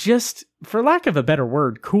 just for lack of a better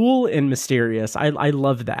word, cool and mysterious. I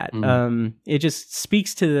love that. It just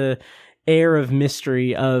speaks to the air of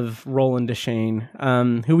mystery of Roland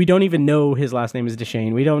Deschain, who we don't even know his last name is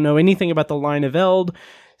Deschain. We don't know anything about the line of Eld,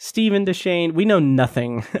 Stephen Deschain. We know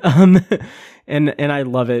nothing. And I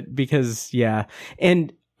love it because, yeah.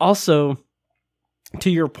 And also, to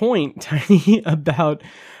your point, Tiny, about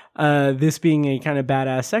this being a kind of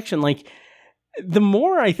badass section, like, the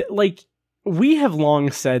more we have long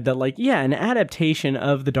said that, like, yeah, an adaptation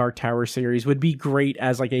of the Dark Tower series would be great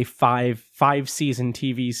as like a five season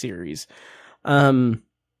TV series. And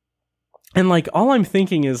like, all I'm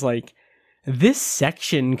thinking is like, this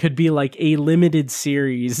section could be like a limited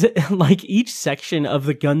series, like each section of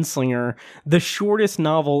the Gunslinger, the shortest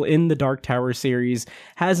novel in the Dark Tower series,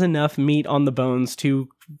 has enough meat on the bones to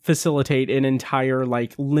facilitate an entire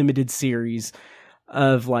like limited series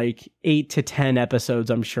of like 8 to 10 episodes,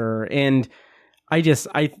 I'm sure. And it's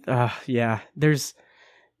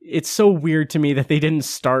so weird to me that they didn't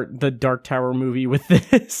start the Dark Tower movie with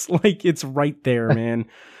this. Like, it's right there, man.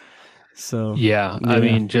 So yeah. I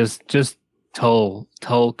mean, just Tull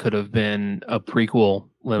could have been a prequel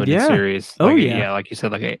limited series. Like, like you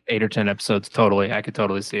said, like 8 or 10 episodes. Totally, I could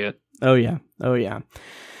totally see it. Oh yeah.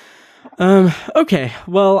 Okay,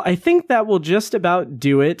 well, I think that will just about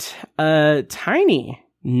do it. Tiny,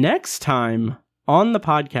 next time on the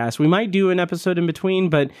podcast, we might do an episode in between,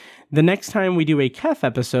 but the next time we do a Khef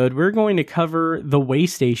episode, we're going to cover The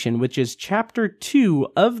Waystation, which is chapter 2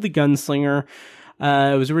 of The Gunslinger.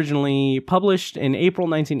 It was originally published in April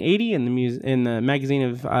 1980 in the magazine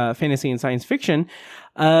of fantasy and science fiction.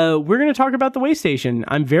 We're going to talk about The Waystation.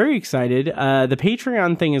 I'm very excited. The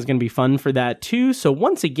Patreon thing is going to be fun for that too. So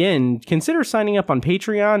once again, consider signing up on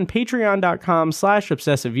Patreon,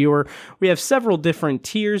 patreon.com/obsessiveviewer. We have several different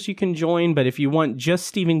tiers you can join, but if you want just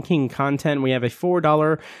Stephen King content, we have a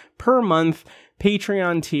 $4 per month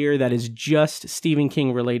Patreon tier that is just Stephen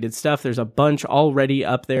King related stuff. There's a bunch already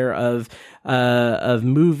up there of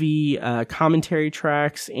movie commentary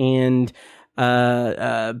tracks and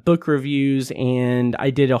book reviews, and I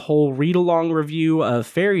did a whole read-along review of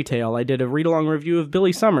Fairy Tale. I did a read-along review of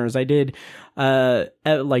Billy Summers. I did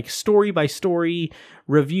like story-by-story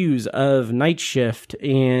reviews of Night Shift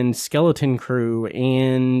and Skeleton Crew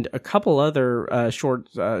and a couple other short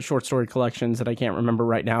story collections that I can't remember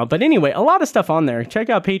right now. But anyway, a lot of stuff on there. Check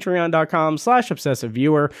out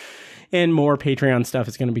patreon.com/obsessiveviewer, and more Patreon stuff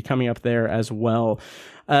is going to be coming up there as well.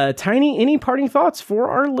 Tiny, any parting thoughts for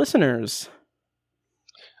our listeners?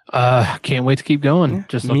 Can't wait to keep going.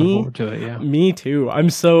 Just looking forward to it. Yeah, me too. I'm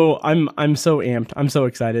so amped. I'm so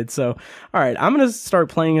excited. So, all right, I'm gonna start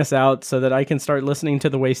playing us out so that I can start listening to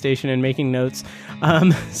The Waystation and making notes.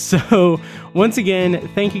 So once again,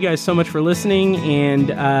 thank you guys so much for listening,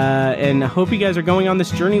 and I hope you guys are going on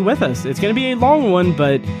this journey with us. It's gonna be a long one,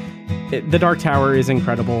 but The Dark Tower is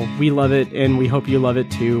incredible. We love it, and we hope you love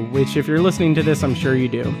it too, which if you're listening to this, I'm sure you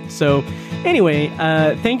do. So anyway,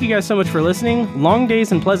 thank you guys so much for listening. Long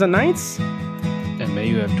days and pleasant nights. And may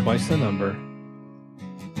you have twice the number.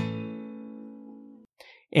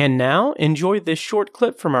 And now, enjoy this short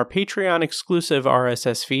clip from our Patreon exclusive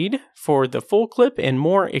RSS feed. For the full clip and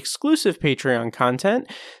more exclusive Patreon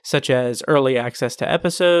content, such as early access to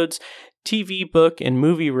episodes, TV, book, and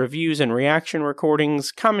movie reviews and reaction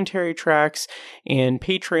recordings, commentary tracks, and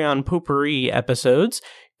Patreon potpourri episodes,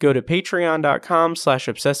 go to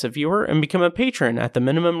patreon.com/obsessiveviewer and become a patron at the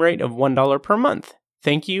minimum rate of $1 per month.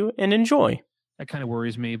 Thank you and enjoy. That kind of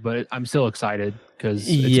worries me, but I'm still excited because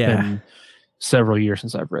it's been several years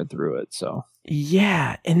since I've read through it. So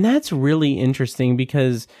yeah, and that's really interesting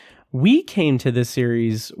because we came to this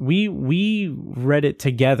series, we read it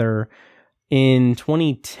together in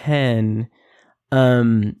 2010,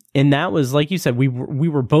 and that was, like you said, we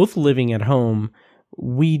were both living at home.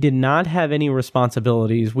 We did not have any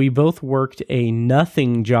responsibilities. We both worked a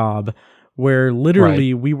nothing job where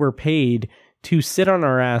literally we were paid to sit on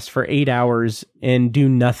our ass for 8 hours and do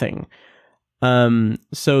nothing.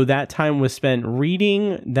 So that time was spent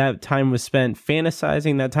reading, that time was spent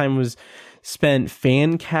fantasizing, that time was spent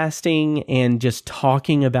fan casting and just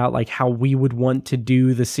talking about like how we would want to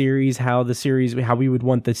do the series, how we would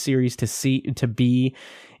want the series to be,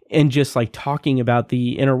 and just like talking about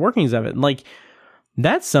the inner workings of it. And like,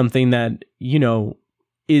 that's something that, you know,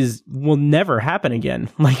 will never happen again.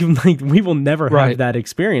 Like we will never have that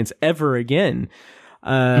experience ever again.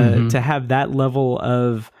 To have that level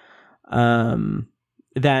of,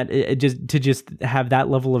 just have that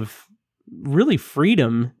level of really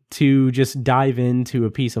freedom to just dive into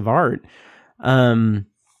a piece of art.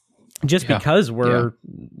 Because we're,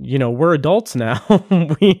 you know, we're adults now.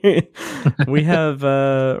 we have,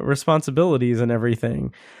 responsibilities and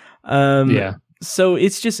everything. So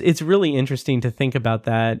it's really interesting to think about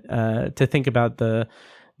that, to think about the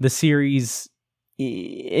series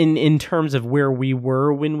in terms of where we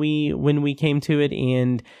were when we came to it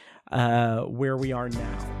and, where we are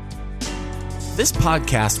now. This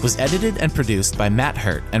podcast was edited and produced by Matt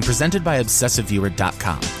Hurt and presented by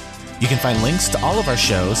ObsessiveViewer.com. You can find links to all of our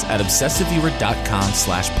shows at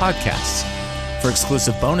ObsessiveViewer.com/podcasts. For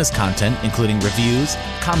exclusive bonus content, including reviews,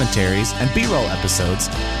 commentaries, and B-roll episodes,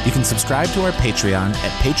 you can subscribe to our Patreon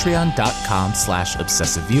at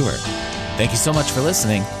patreon.com/ObsessiveViewer. Thank you so much for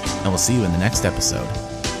listening, and we'll see you in the next episode.